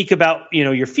speak about,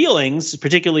 your feelings,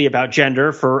 particularly about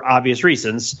gender for obvious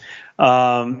reasons.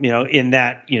 In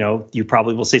that, you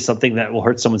probably will say something that will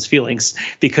hurt someone's feelings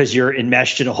because you're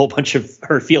enmeshed in a whole bunch of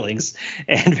hurt feelings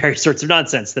and various sorts of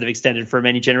nonsense that have extended for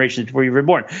many generations before you were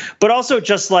born. But also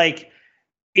just like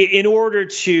in order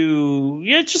to,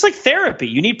 just like therapy,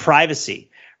 you need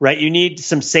privacy, right? You need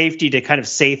some safety to kind of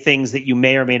say things that you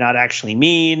may or may not actually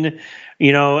mean.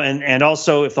 And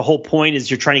also if the whole point is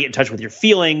you're trying to get in touch with your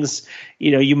feelings,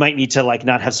 you might need to like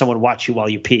not have someone watch you while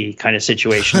you pee kind of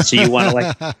situation. So you want to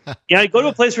like, go to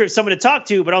a place where you have someone to talk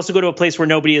to, but also go to a place where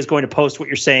nobody is going to post what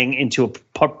you're saying into a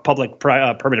public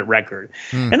permanent record.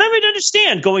 And I would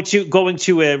understand going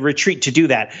to a retreat to do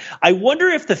that. I wonder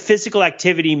if the physical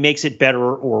activity makes it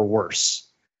better or worse.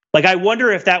 Like, I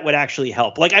wonder if that would actually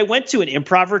help. Like, I went to an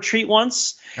improv retreat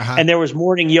once and there was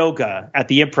morning yoga at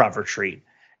the improv retreat.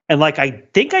 And like, I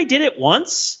think I did it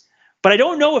once, but I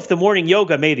don't know if the morning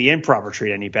yoga made the improv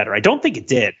retreat any better. I don't think it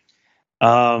did.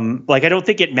 I don't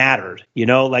think it mattered,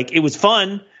 like it was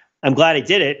fun. I'm glad I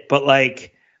did it. But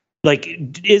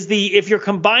if you're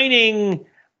combining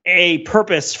a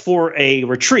purpose for a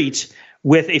retreat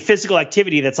with a physical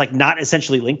activity that's like not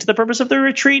essentially linked to the purpose of the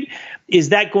retreat, is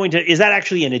that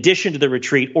actually in addition to the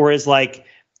retreat, or is like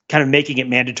kind of making it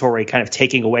mandatory, kind of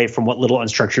taking away from what little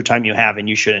unstructured time you have and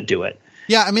you shouldn't do it?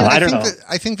 Yeah, I mean,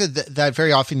 I think that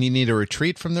very often you need a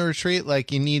retreat from the retreat.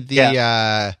 Like you need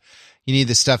the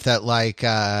stuff that like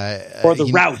or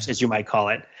the route, as you might call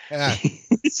it. Yeah.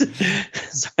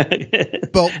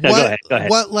 But go ahead.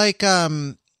 What like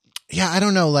I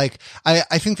don't know. Like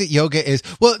I think that yoga is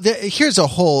there's a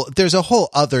whole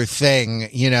other thing,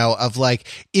 of like,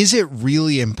 is it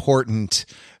really important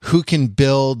who can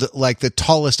build like the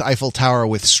tallest Eiffel Tower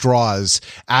with straws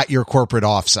at your corporate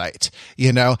offsite?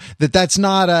 That's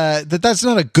not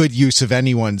a good use of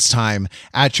anyone's time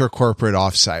at your corporate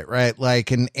offsite, right? Like,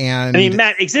 and I mean,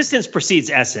 Matt, existence precedes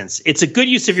essence. It's a good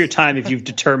use of your time if you've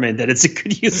determined that it's a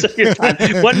good use of your time.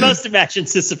 One must imagine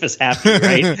Sisyphus happy,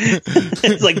 right?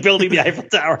 It's like building the Eiffel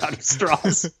Tower out of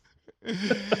straws.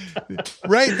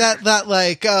 Right. That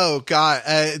like, oh God,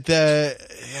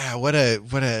 what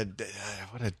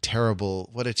a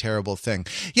terrible thing.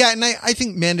 Yeah. And I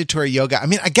think mandatory yoga, I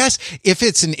mean, I guess if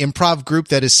it's an improv group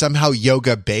that is somehow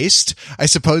yoga based, I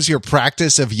suppose your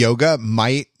practice of yoga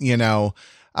might, it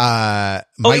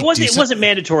wasn't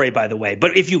mandatory, by the way,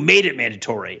 but if you made it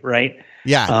mandatory, right?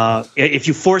 Yeah. If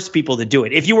you force people to do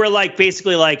it, if you were like,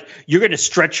 basically like, you're going to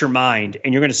stretch your mind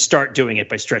and you're going to start doing it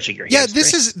by stretching your hands. Yeah.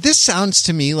 This sounds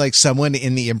to me like someone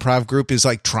in the improv group is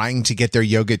like trying to get their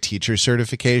yoga teacher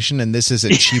certification. And this is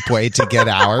a cheap way to get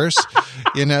hours.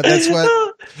 That's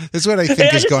what I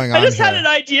think is going on. I just had an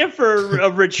idea for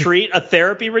a retreat, a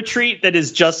therapy retreat that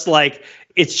is just like,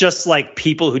 it's just like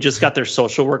people who just got their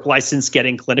social work license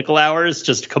getting clinical hours,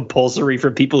 just compulsory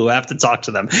for people who have to talk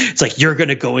to them. It's like, you're going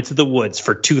to go into the woods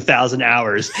for 2,000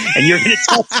 hours and you're going to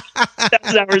tell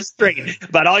 2,000 hours straight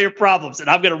about all your problems. And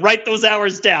I'm going to write those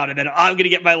hours down and then I'm going to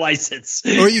get my license.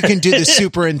 Or you can do the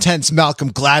super intense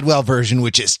Malcolm Gladwell version,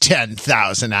 which is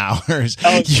 10,000 hours.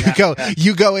 Oh,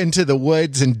 You go into the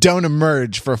woods and don't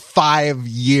emerge for 5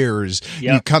 years.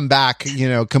 Yep. You come back,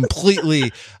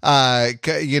 completely,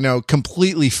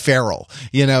 completely feral.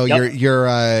 You're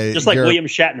just like William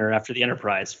Shatner after the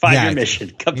Enterprise. 5-year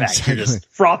mission. Come back. Exactly. You're just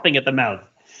frothing at the mouth.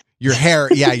 Your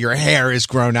hair is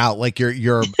grown out, like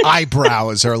your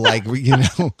eyebrows are like,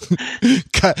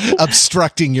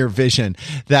 obstructing your vision.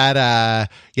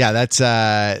 That's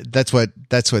what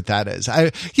that is.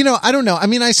 I don't know. I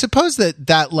mean, I suppose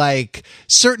that like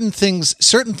certain things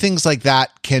like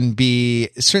that can be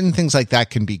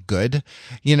good,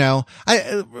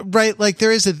 right? Like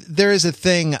there is a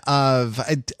thing of,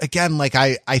 again, like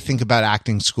I think about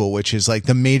acting school, which is like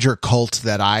the major cult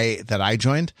that I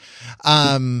joined.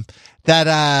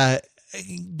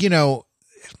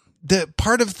 The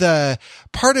part of the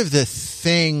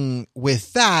thing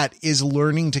with that is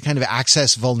learning to kind of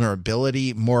access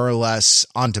vulnerability more or less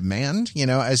on demand,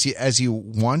 as you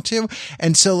want to.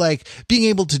 And so like being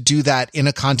able to do that in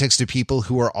a context of people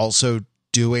who are also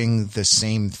doing the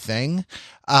same thing,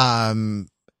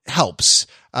 helps,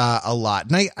 a lot.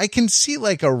 And I can see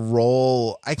like a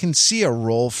role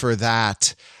for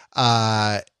that,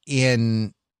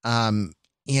 in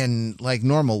like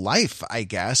normal life, I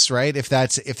guess, right? If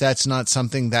that's not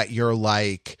something that you're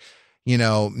like,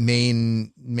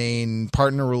 main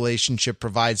partner relationship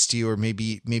provides to you, or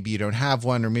maybe you don't have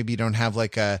one, or maybe you don't have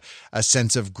like a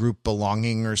sense of group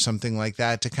belonging or something like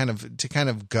that to kind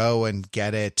of go and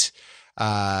get it,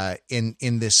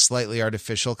 in this slightly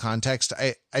artificial context.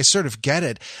 I sort of get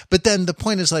it. But then the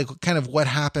point is like kind of what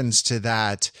happens to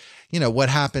that, what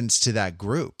happens to that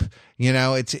group?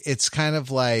 It's kind of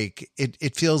like,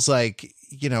 it feels like,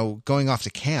 going off to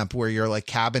camp where your like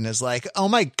cabin is like, oh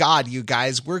my God, you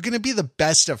guys, we're going to be the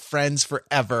best of friends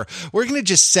forever. We're going to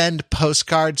just send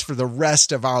postcards for the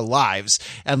rest of our lives.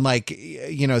 And like,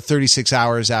 36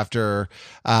 hours after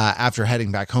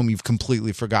heading back home, you've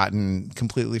completely forgotten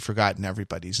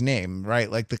everybody's name,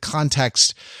 right? Like the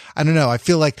context, I don't know. I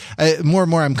feel like more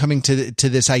and more I'm coming to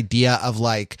this idea of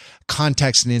like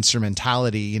context and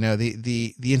instrumentality.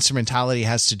 The instrumentality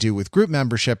has to do with group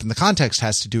membership and the context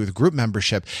has to do with group membership.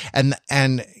 And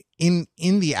in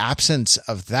the absence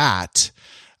of that,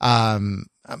 I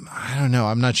don't know.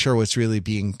 I'm not sure what's really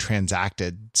being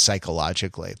transacted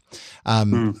psychologically.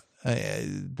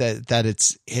 That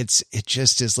it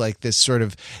just is like this sort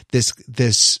of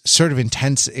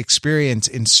intense experience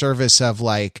in service of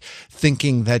like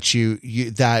thinking that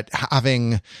that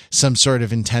having some sort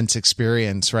of intense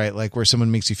experience, right? Like where someone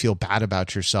makes you feel bad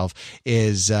about yourself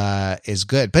is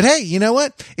good. But hey, you know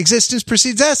what? Existence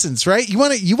precedes essence, right? You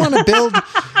want to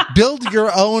build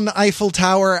your own Eiffel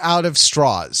Tower out of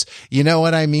straws. You know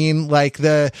what I mean? Like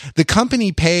the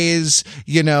company pays,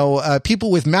 people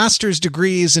with master's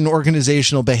degrees in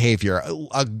organizational behavior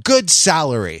a good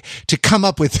salary to come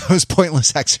up with those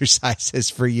pointless exercises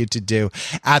for you to do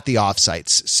at the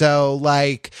offsites. So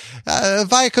like,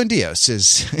 vaya con Dios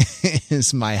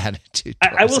is my attitude.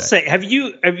 I will say, have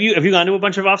you gone to a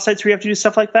bunch of offsites where you have to do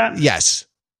stuff like that? Yes.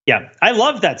 Yeah, I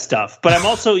love that stuff, but I'm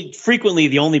also frequently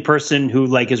the only person who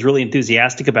like is really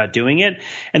enthusiastic about doing it.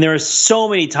 And there are so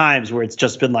many times where it's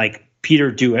just been like,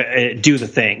 Peter, do the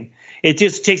thing. It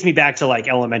just takes me back to like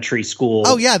elementary school.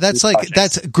 Oh yeah, that's like projects.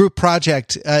 That's a group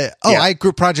project. I had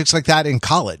group projects like that in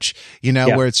college.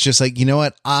 Where it's just like,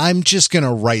 what? I'm just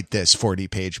gonna write this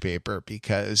 40-page paper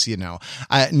because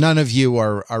none of you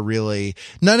are really,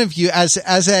 none of you as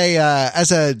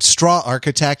a straw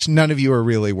architect, none of you are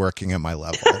really working at my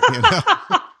level.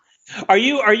 Are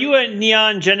you a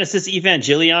Neon Genesis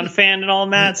Evangelion fan and all,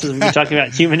 Matt? So we're talking about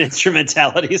human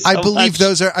instrumentality. I believe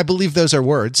those are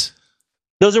words.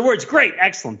 Those are words. Great.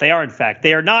 Excellent. They are, in fact.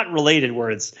 They are not related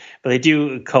words, but they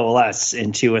do coalesce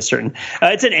into a certain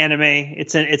it's an anime.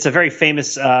 It's a very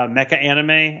famous mecha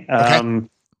anime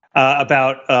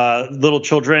about little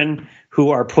children who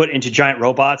are put into giant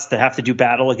robots that have to do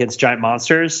battle against giant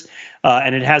monsters.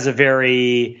 And it has a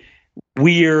very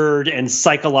weird and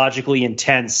psychologically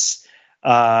intense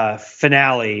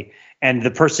finale. And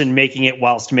the person making it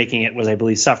whilst making it was, I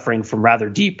believe, suffering from rather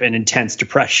deep and intense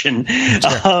depression.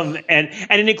 Sure. And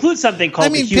it includes something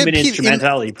called the Human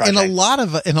Instrumentality Project.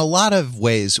 In a lot of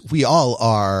ways, we all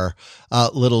are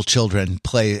little children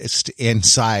placed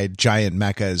inside giant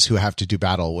mechas who have to do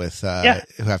battle with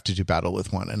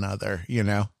one another.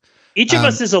 Each of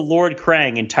us is a Lord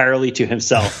Krang entirely to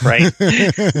himself, right?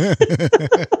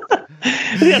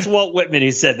 I think that's Walt Whitman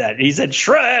who said that. He said,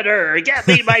 "Shredder, get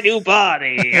me my new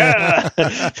body."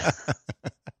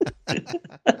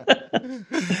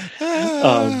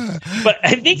 But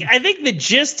I think the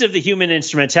gist of the Human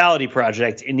Instrumentality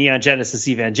Project in Neon Genesis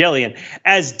Evangelion,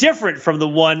 as different from the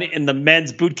one in the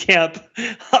men's boot camp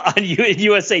on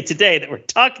USA Today that we're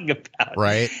talking about,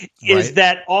 is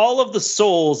that all of the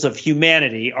souls of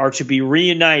humanity are to be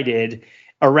reunited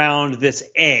around this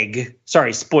egg.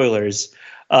 Sorry, spoilers.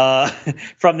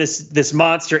 From this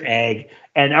monster egg,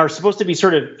 and are supposed to be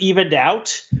sort of evened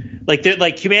out. Like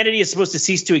humanity is supposed to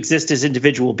cease to exist as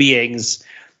individual beings.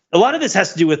 A lot of this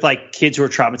has to do with like kids who are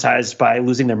traumatized by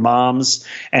losing their moms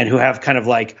and who have kind of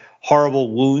like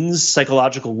horrible wounds,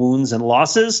 psychological wounds and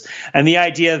losses. And the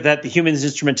idea that the Human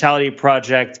Instrumentality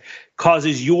Project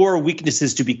causes your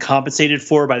weaknesses to be compensated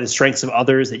for by the strengths of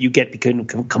others that you get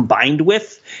combined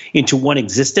with into one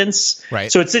existence. Right.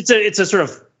 So it's a sort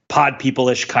of pod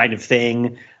people-ish kind of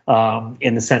thing,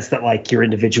 in the sense that like your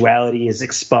individuality is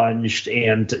expunged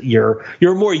and you're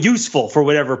more useful for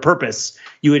whatever purpose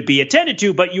you would be attended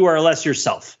to, but you are less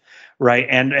yourself. Right.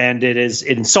 And it is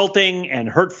insulting and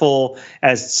hurtful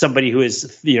as somebody who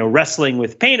is, wrestling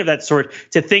with pain of that sort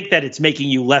to think that it's making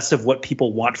you less of what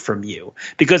people want from you,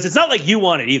 because it's not like you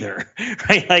want it either.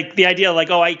 Right. Like the idea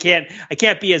like, oh, I can't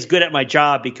be as good at my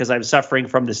job because I'm suffering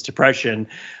from this depression.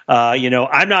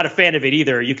 I'm not a fan of it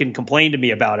either. You can complain to me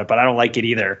about it, but I don't like it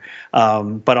either.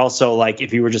 But also like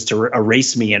if you were just to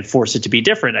erase me and force it to be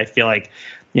different, I feel like,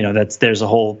 there's a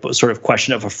whole sort of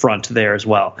question of affront there as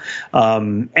well.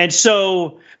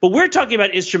 But we're talking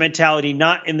about instrumentality,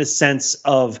 not in the sense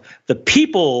of the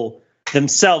people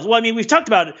themselves. Well, I mean, we've talked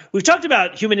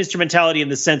about human instrumentality in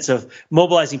the sense of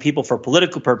mobilizing people for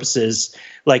political purposes,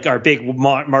 like our big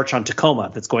march on Tacoma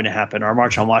that's going to happen, our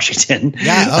march on Washington.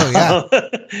 Yeah. Oh, yeah.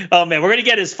 Oh man, we're going to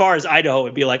get as far as Idaho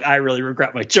and be like, I really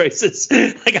regret my choices.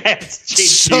 Like I have to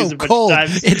change views a bunch of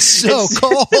times. It's so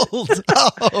cold.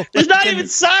 Oh, there's not even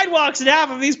sidewalks in half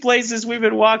of these places we've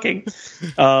been walking.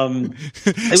 Semis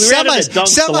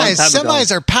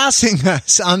are passing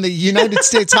us on the United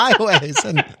States highways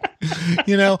and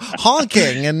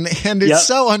honking and it's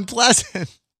so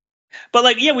unpleasant.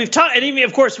 But we've talked, and even,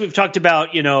 of course, we've talked about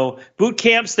boot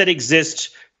camps that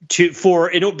exist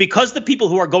because the people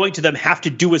who are going to them have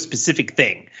to do a specific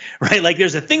thing, right? Like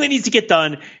there's a thing that needs to get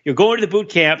done. You're going to the boot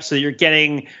camp, so you're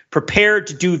getting prepared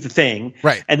to do the thing,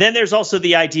 right? And then there's also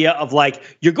the idea of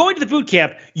like you're going to the boot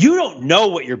camp, you don't know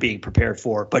what you're being prepared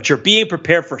for, but you're being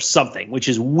prepared for something, which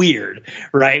is weird,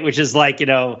 right? Which is like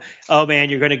oh man,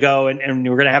 you're going to go and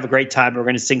we're going to have a great time. We're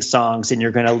going to sing songs, and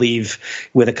you're going to leave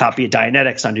with a copy of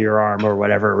Dianetics under your arm or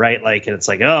whatever, right? Like, and it's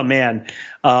like, oh man.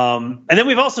 And then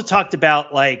we've also talked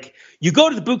about like you go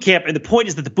to the boot camp, and the point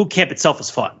is that the boot camp itself is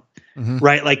fun. Mm-hmm.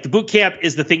 Right. Like the boot camp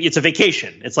is the thing. It's a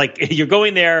vacation. It's like you're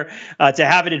going there to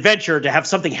have an adventure, to have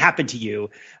something happen to you,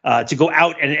 to go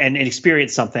out and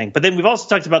experience something. But then we've also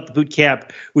talked about the boot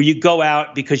camp where you go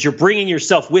out because you're bringing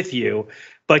yourself with you,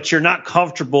 but you're not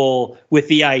comfortable with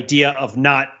the idea of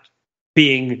not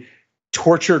being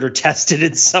tortured or tested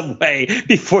in some way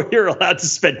before you're allowed to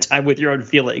spend time with your own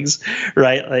feelings,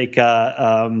 right? Like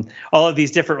all of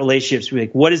these different relationships.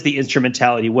 Like, what is the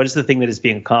instrumentality? What is the thing that is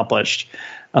being accomplished?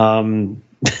 I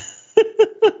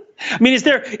mean, is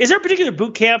there a particular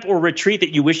boot camp or retreat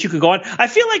that you wish you could go on? I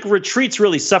feel like retreats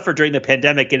really suffered during the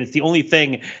pandemic, and it's the only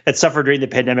thing that suffered during the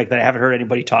pandemic that I haven't heard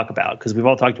anybody talk about, because we've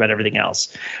all talked about everything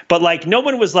else. But like, no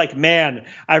one was like, man,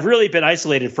 I've really been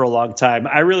isolated for a long time.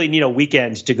 I really need a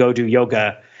weekend to go do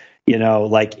yoga,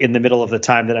 like in the middle of the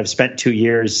time that I've spent 2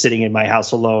 years sitting in my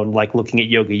house alone, like looking at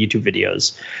yoga YouTube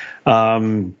videos.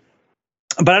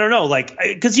 But I don't know, like,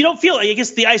 because you don't feel, I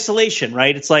guess, the isolation,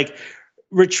 right? It's like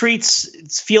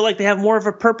retreats feel like they have more of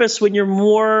a purpose when you're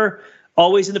more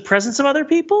always in the presence of other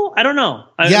people. I don't know.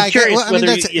 I'm curious. Well, I mean,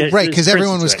 that's right, because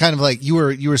everyone was kind of like you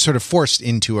were sort of forced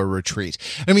into a retreat.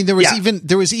 I mean, there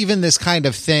was even this kind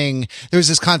of thing. There was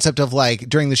this concept of like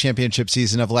during the championship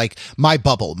season of like my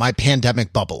bubble, my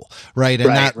pandemic bubble, right? And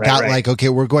that like, okay,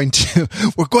 we're going to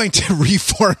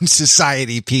reform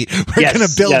society, Pete. We're going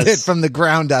to build it from the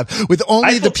ground up with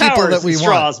only the people that we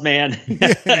straws, want. Man.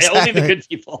 Exactly. Only the good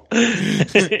people.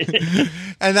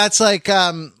 And that's like,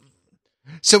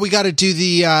 so we got to do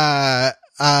the,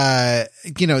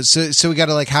 so we got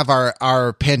to like have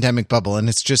our pandemic bubble, and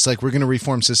it's just like, we're going to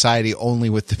reform society only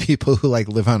with the people who like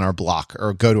live on our block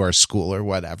or go to our school or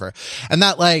whatever. And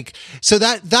that like, so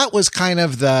that was kind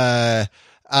of the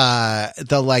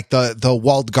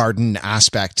walled garden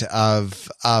aspect of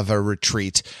a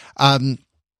retreat.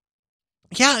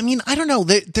 Yeah, I mean, I don't know.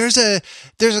 There's a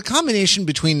combination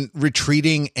between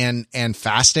retreating and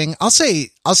fasting. I'll say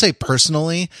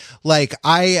personally, like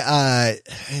I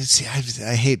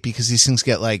hate because these things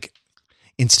get like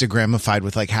Instagramified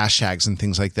with like hashtags and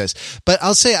things like this. But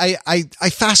I'll say I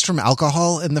fast from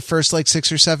alcohol in the first like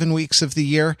 6 or 7 weeks of the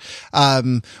year,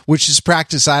 which is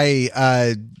practice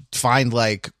I find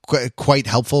like quite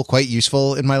helpful, quite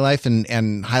useful in my life,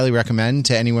 and highly recommend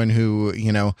to anyone who,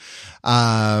 you know,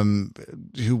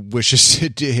 who wishes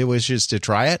to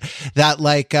try it. That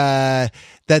like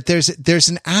that there's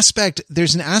an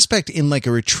aspect in like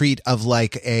a retreat of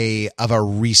like a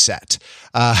reset,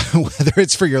 whether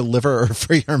it's for your liver or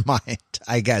for your mind,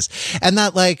 I guess. And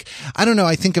that like, I don't know,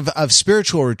 I think of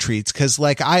spiritual retreats because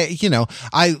like I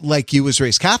like you was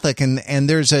raised Catholic, and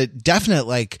there's a definite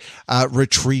like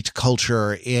retreat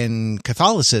culture in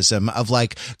Catholicism of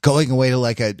like going away to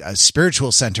like a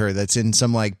spiritual center that's in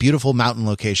some like beautiful mountain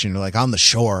location or like on the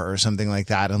shore or something like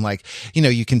that. And like, you know,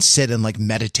 you can sit and like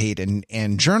meditate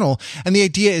and journal. And the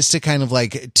idea is to kind of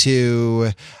like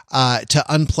to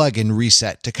unplug and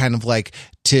reset, to kind of like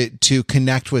to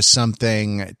connect with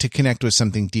something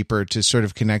deeper, to sort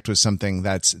of connect with something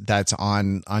that's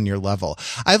on your level.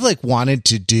 I've like wanted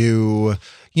to do,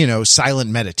 you know,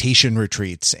 silent meditation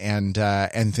retreats and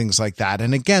things like that.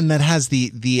 And again, that has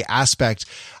the aspect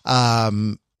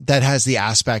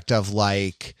of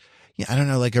like, I don't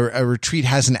know, like a retreat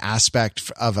has an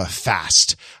aspect of a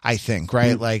fast, I think,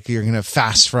 right? Mm-hmm. Like you're going to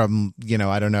fast from, you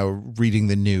know, I don't know, reading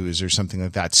the news or something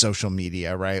like that, social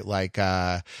media, right? Like,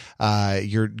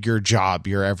 your job,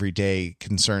 your everyday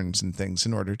concerns and things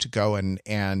in order to go and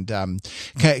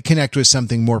connect with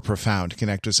something more profound,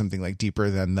 connect with something like deeper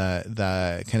than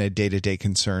the kind of day-to-day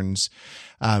concerns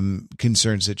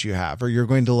that you have. Or you're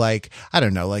going to like, I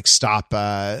don't know, like stop,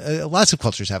 lots of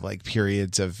cultures have like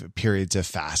periods of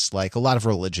fast. Like a lot of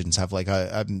religions have like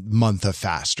a month of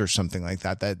fast or something like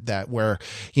that where,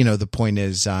 you know, the point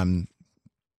is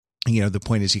you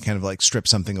kind of like strip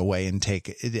something away and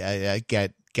take,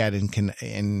 get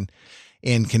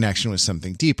in connection with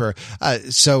something deeper.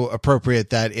 So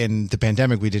appropriate that in the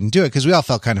pandemic we didn't do it because we all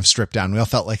felt kind of stripped down. We all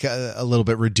felt like a little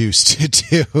bit reduced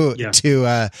to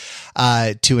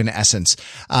an essence.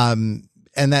 And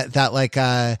that like,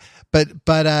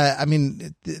 but I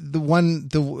mean, the one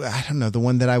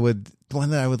that I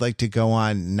would like to go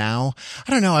on now.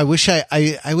 I don't know. I wish I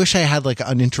had like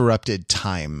uninterrupted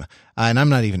time. And I'm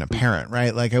not even a parent,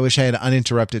 right? Like I wish I had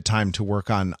uninterrupted time to work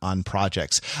on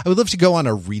projects. I would love to go on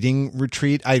a reading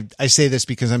retreat. I say this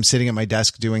because I'm sitting at my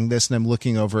desk doing this and I'm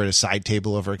looking over at a side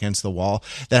table over against the wall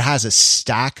that has a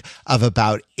stack of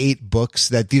about 8 books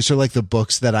that these are like the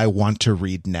books that I want to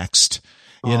read next.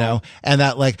 You know, and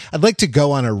that like, I'd like to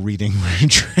go on a reading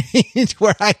retreat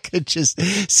where I could just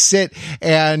sit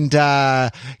and,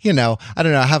 you know, I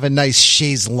don't know, have a nice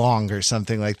chaise longue or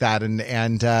something like that.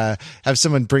 And have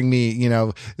someone bring me, you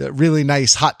know, really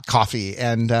nice hot coffee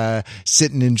and,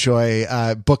 sit and enjoy,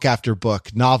 book after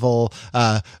book, novel,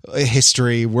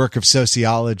 history, work of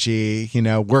sociology, you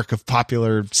know, work of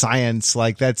popular science.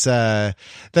 Like that's, that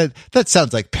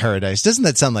sounds like paradise. Doesn't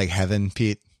that sound like heaven,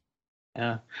 Pete?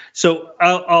 Yeah. So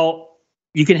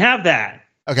you can have that.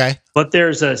 Okay. But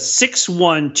there's a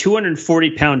 6'1",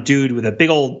 240-pound dude with a big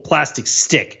old plastic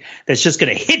stick that's just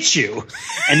going to hit you,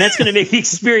 and that's going to make the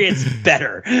experience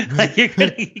better. Like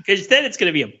because then it's going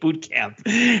to be a boot camp.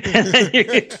 And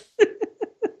then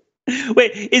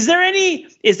wait, is there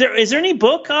any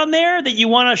book on there that you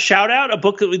want to shout out? A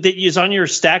book that is on your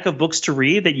stack of books to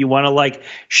read that you want to like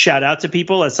shout out to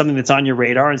people as something that's on your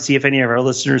radar, and see if any of our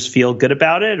listeners feel good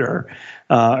about it or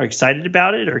are excited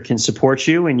about it or can support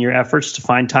you in your efforts to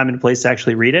find time and place to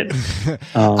actually read it,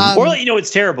 or let you know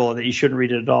it's terrible and that you shouldn't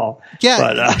read it at all.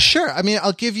 Yeah, but, sure. I mean,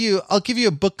 I'll give you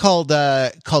a book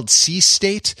called Sea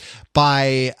State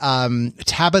by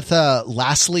Tabitha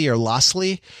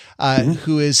Lossley,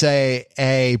 who is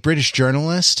a British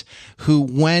journalist who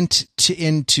went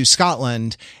into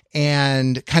Scotland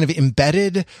and kind of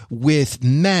embedded with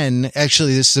men.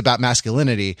 Actually, this is about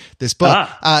masculinity. This book,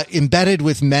 embedded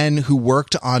with men who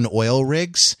worked on oil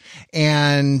rigs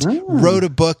and wrote a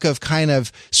book of kind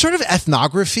of sort of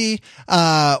ethnography,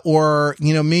 or,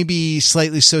 you know, maybe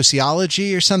slightly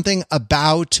sociology or something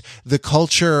about the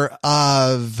culture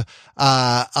of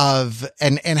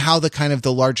and how the kind of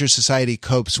the larger society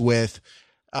copes with,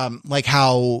 like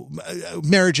how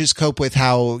marriages cope with,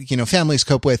 how, you know, families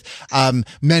cope with,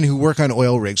 men who work on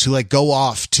oil rigs, who like go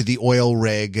off to the oil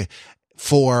rig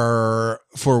for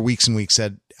weeks and weeks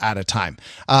at at a time.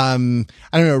 I don't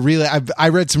know, really, I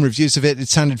read some reviews of it. It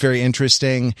sounded very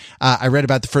interesting. I read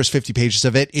about the first 50 pages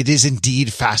of it. It is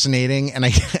indeed fascinating. And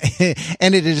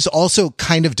and it is also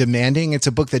kind of demanding. It's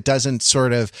a book that doesn't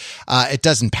sort of, it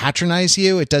doesn't patronize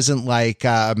you. It doesn't like,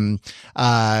 try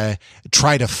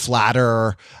to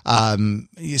flatter,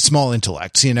 small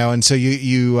intellects, you know? And so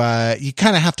you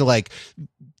kind of have to like,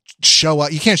 show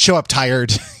up. You can't show up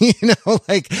tired, you know,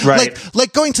 like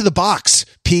going to the box,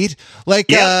 Pete,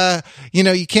 like, you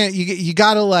know, you can't, you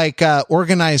gotta like,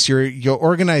 organize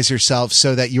yourself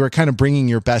so that you are kind of bringing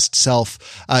your best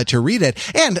self, to read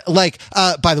it. And like,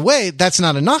 by the way, that's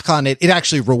not a knock on it. It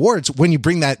actually rewards when you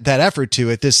bring that effort to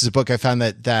it. This is a book I found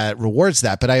that rewards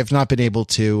that, but I have not been able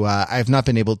to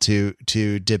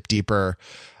dip deeper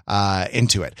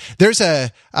into it. There's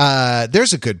a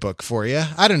good book for you.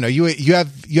 I don't know. You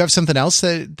have something else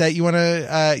that you want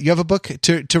to, you have a book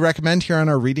to recommend here on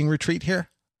our reading retreat here?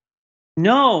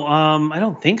 No, I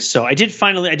don't think so. I did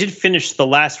finish The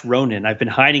Last Ronin. I've been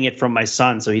hiding it from my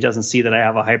son so he doesn't see that I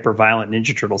have a hyper-violent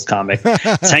Ninja Turtles comic.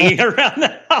 It's hanging around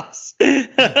the house.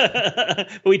 But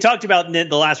we talked about The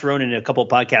Last Ronin a couple of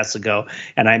podcasts ago,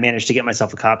 and I managed to get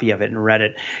myself a copy of it and read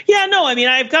it. Yeah, no, I mean,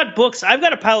 I've got books. I've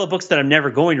got a pile of books that I'm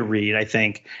never going to read, I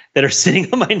think, that are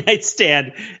sitting on my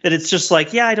nightstand that it's just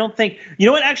like, yeah, I don't think. You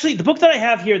know what? Actually, the book that I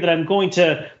have here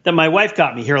that my wife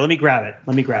got me here, let me grab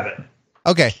it.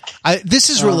 Okay.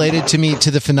 This is related to me to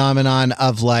the phenomenon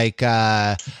of like, you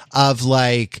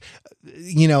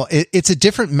know, it's a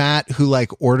different Matt who like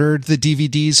ordered the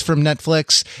DVDs from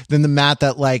Netflix than the Matt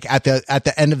that like at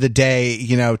the end of the day,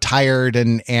 you know, tired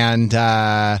and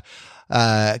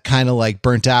kind of like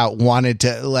burnt out, wanted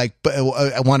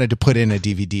to put in a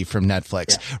DVD from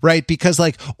Netflix, right? Because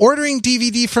like ordering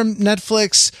DVD from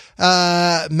Netflix,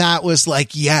 Matt was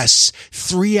like, yes,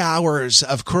 3 hours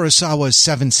of Kurosawa's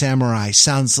Seven Samurai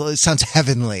sounds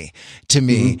heavenly to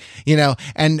me, you know,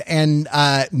 and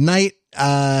Night,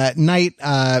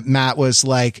 Matt was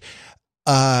like,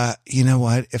 you know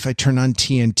what? If I turn on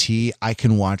TNT, I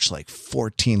can watch like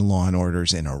 14 Law and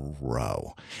Orders in a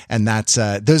row. And that's,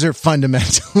 those are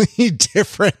fundamentally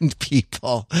different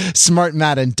people. Smart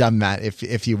Matt and dumb Matt,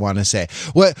 if you want to say.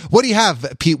 What do you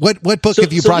have, Pete? What book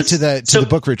have you brought to the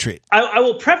book retreat? I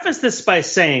will preface this by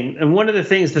saying, and one of the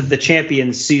things that the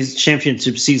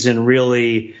championship season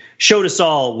really showed us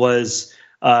all was,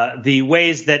 the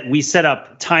ways that we set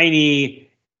up tiny,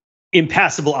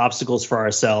 impassable obstacles for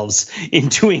ourselves in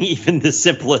doing even the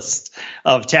simplest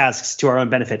of tasks to our own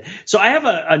benefit. So I have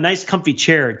a nice comfy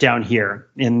chair down here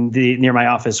near my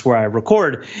office where I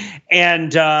record,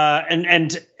 and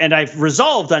I've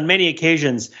resolved on many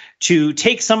occasions to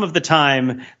take some of the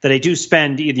time that I do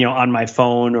spend, you know, on my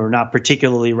phone or not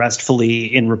particularly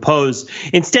restfully in repose,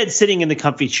 instead sitting in the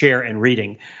comfy chair and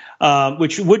reading.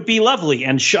 Which would be lovely,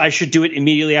 and I should do it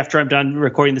immediately after I'm done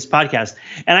recording this podcast.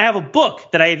 And I have a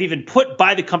book that I have even put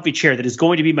by the comfy chair that is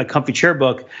going to be my comfy chair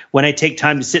book when I take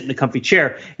time to sit in the comfy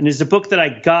chair. And it's a book that I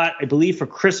got, I believe, for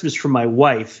Christmas from my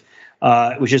wife,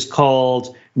 which is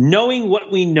called Knowing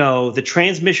What We Know, The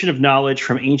Transmission of Knowledge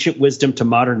from Ancient Wisdom to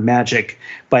Modern Magic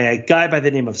by a guy by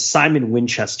the name of Simon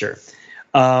Winchester.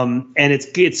 And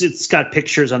it's got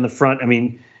pictures on the front. I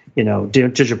mean, you know,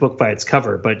 don't judge a book by its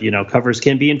cover, but, you know, covers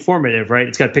can be informative, right?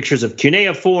 It's got pictures of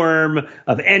cuneiform,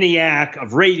 of ENIAC,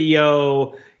 of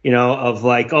radio, you know, of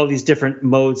like all these different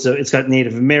modes. It's got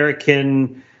Native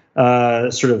American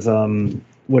presumably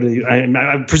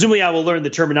I will learn the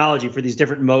terminology for these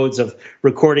different modes of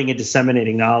recording and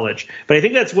disseminating knowledge. But I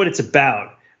think that's what it's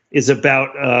about,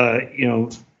 you know,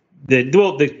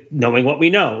 the knowing what we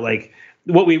know, like,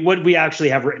 what we actually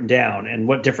have written down and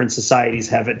what different societies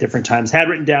have at different times had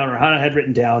written down or how had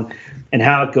written down and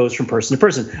how it goes from person to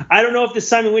person. I don't know if this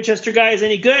Simon Winchester guy is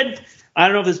any good. I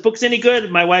don't know if this book's any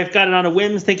good. My wife got it on a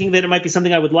whim thinking that it might be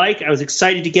something I would like. I was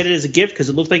excited to get it as a gift because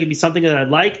it looked like it'd be something that I'd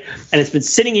like. And it's been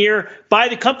sitting here by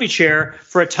the comfy chair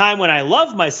for a time when I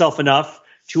love myself enough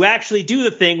to actually do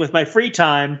the thing with my free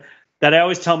time that I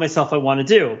always tell myself I want to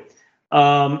do.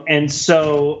 And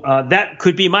so that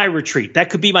could be my retreat. That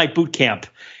could be my boot camp.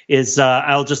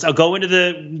 I'll go into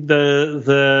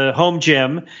the home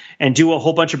gym and do a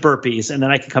whole bunch of burpees, and then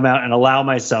I can come out and allow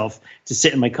myself to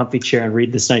sit in my comfy chair and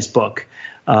read this nice book.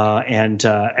 And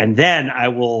then I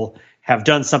will have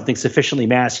done something sufficiently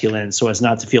masculine so as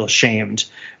not to feel ashamed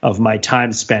of my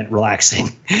time spent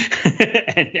relaxing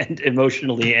and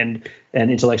emotionally and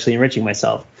intellectually enriching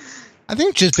myself. I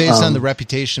think just based on the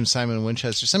reputation of Simon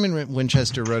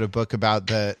Winchester wrote a book about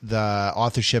the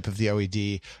authorship of the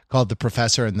OED called The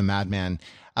Professor and the Madman,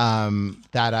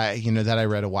 that I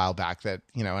read a while back, that,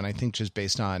 you know, and I think just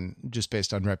based on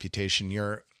reputation,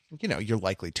 you're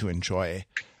likely to enjoy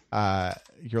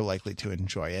you're likely to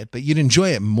enjoy it. But you'd enjoy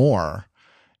it more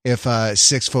if a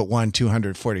 6'1",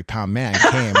 240-pound man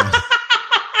came and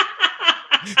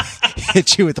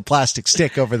hit you with a plastic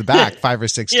stick over the back 5 or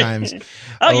 6 times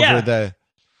the.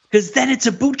 Because then it's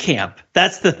a boot camp.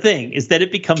 That's the thing, is that it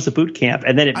becomes a boot camp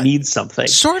and then it means something.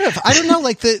 Sort of. I don't know.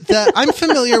 Like I'm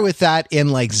familiar with that in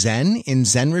like Zen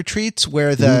retreats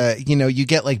where you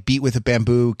get like beat with a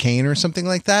bamboo cane or something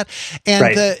like that.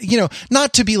 And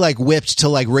not to be like whipped to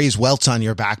like raise welts on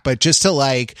your back, but just to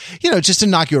like, just to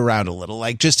knock you around a little,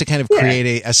 like just to kind of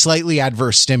create a slightly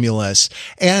adverse stimulus.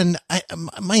 And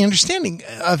my understanding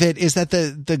of it is that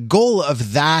the goal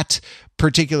of that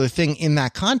particular thing in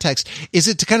that context is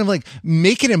it to kind of like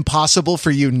make it impossible for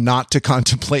you not to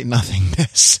contemplate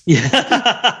nothingness.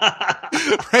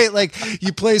 Right? Like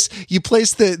you place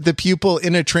the pupil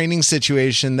in a training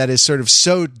situation that is sort of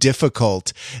so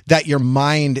difficult that your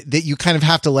mind, that you kind of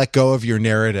have to let go of your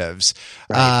narratives.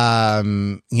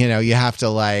 Right. You have to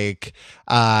like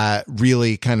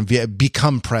really kind of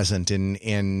become present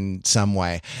in some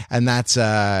way. And that's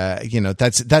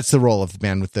the role of the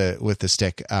man with the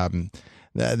stick.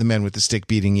 The man with the stick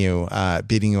beating you on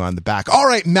the back. All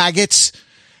right, maggots.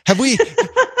 Have we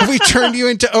turned you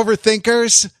into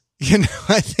overthinkers?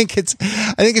 I think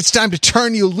it's time to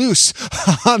turn you loose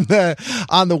on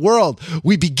the world.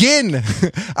 We begin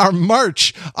our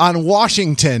march on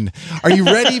Washington. Are you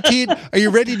ready, Pete? Are you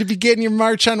ready to begin your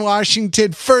march on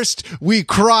Washington? First, we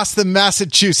cross the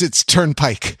Massachusetts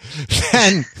Turnpike.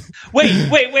 Then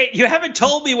Wait. You haven't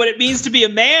told me what it means to be a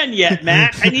man yet,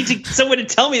 Matt. I need someone to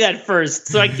tell me that first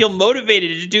so I feel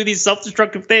motivated to do these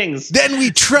self-destructive things. Then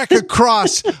we trek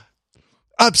across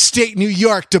upstate New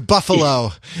York to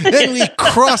Buffalo. Then we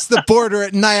cross the border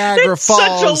at Niagara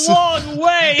Falls. Such a long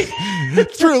way.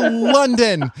 Through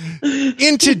London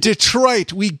into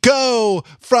Detroit. We go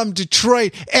from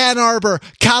Detroit, Ann Arbor,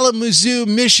 Kalamazoo,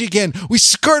 Michigan. We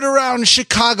skirt around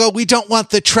Chicago. We don't want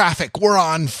the traffic. We're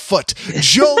on foot.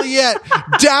 Joliet,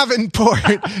 Davenport,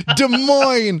 Des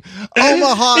Moines,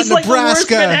 Omaha, it's Nebraska. Like the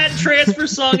worst Manhattan Transfer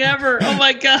song ever. Oh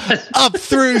my God. Up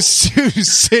through Sioux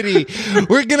City.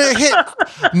 We're going to hit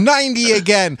 90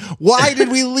 again. Why did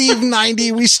we leave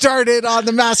 90? We started on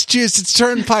the Massachusetts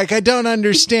Turnpike. I don't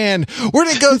understand. We're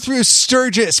going to go through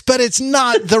Sturgis, but it's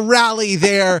not the rally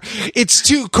there. It's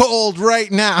too cold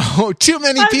right now. Too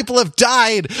many people have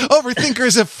died.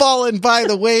 Overthinkers have fallen by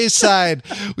the wayside.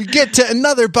 We get to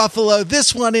another Buffalo,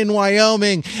 this one in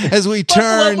Wyoming, as we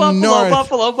turn north.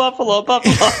 Buffalo.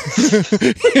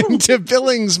 Into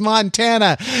Billings,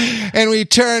 Montana. And we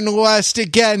turn west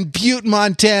again, Butte,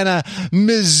 Montana,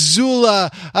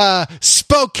 Missoula,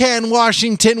 Spokane,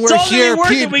 Washington. We're here.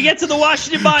 We get to the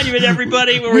Washington Monument,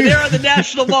 everybody. We're there on the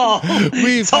National Mall.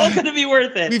 It's all going to be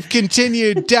worth it. We've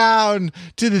continued down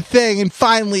to the thing and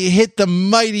finally hit the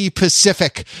mighty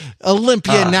Pacific.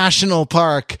 Olympia National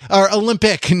Park, or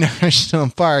Olympic National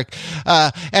Park,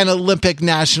 and Olympic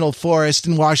National Forest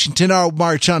in Washington. Our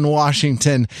march on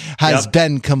Washington has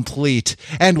been complete.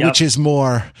 And which is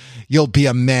more, you'll be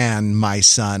a man, my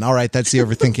son. All right, that's the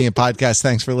Overthinking It podcast.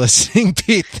 Thanks for listening,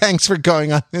 Pete. Thanks for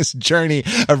going on this journey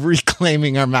of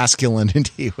reclaiming our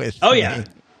masculinity with me.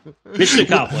 Mission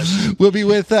accomplished. We'll be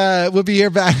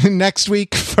here back next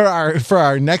week for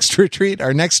our next retreat,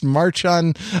 our next march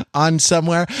on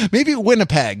somewhere. Maybe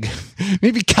Winnipeg,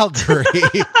 maybe Calgary.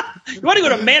 You want to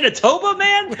go to Manitoba,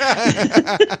 man?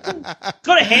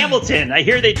 Go to Hamilton. I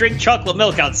hear they drink chocolate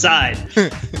milk outside.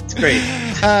 It's great.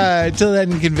 Until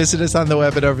then, you can visit us on the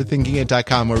web at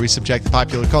overthinkingit.com, where we subject the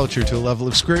popular culture to a level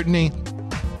of scrutiny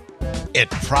it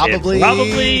probably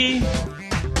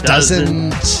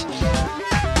doesn't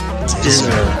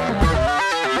deserve.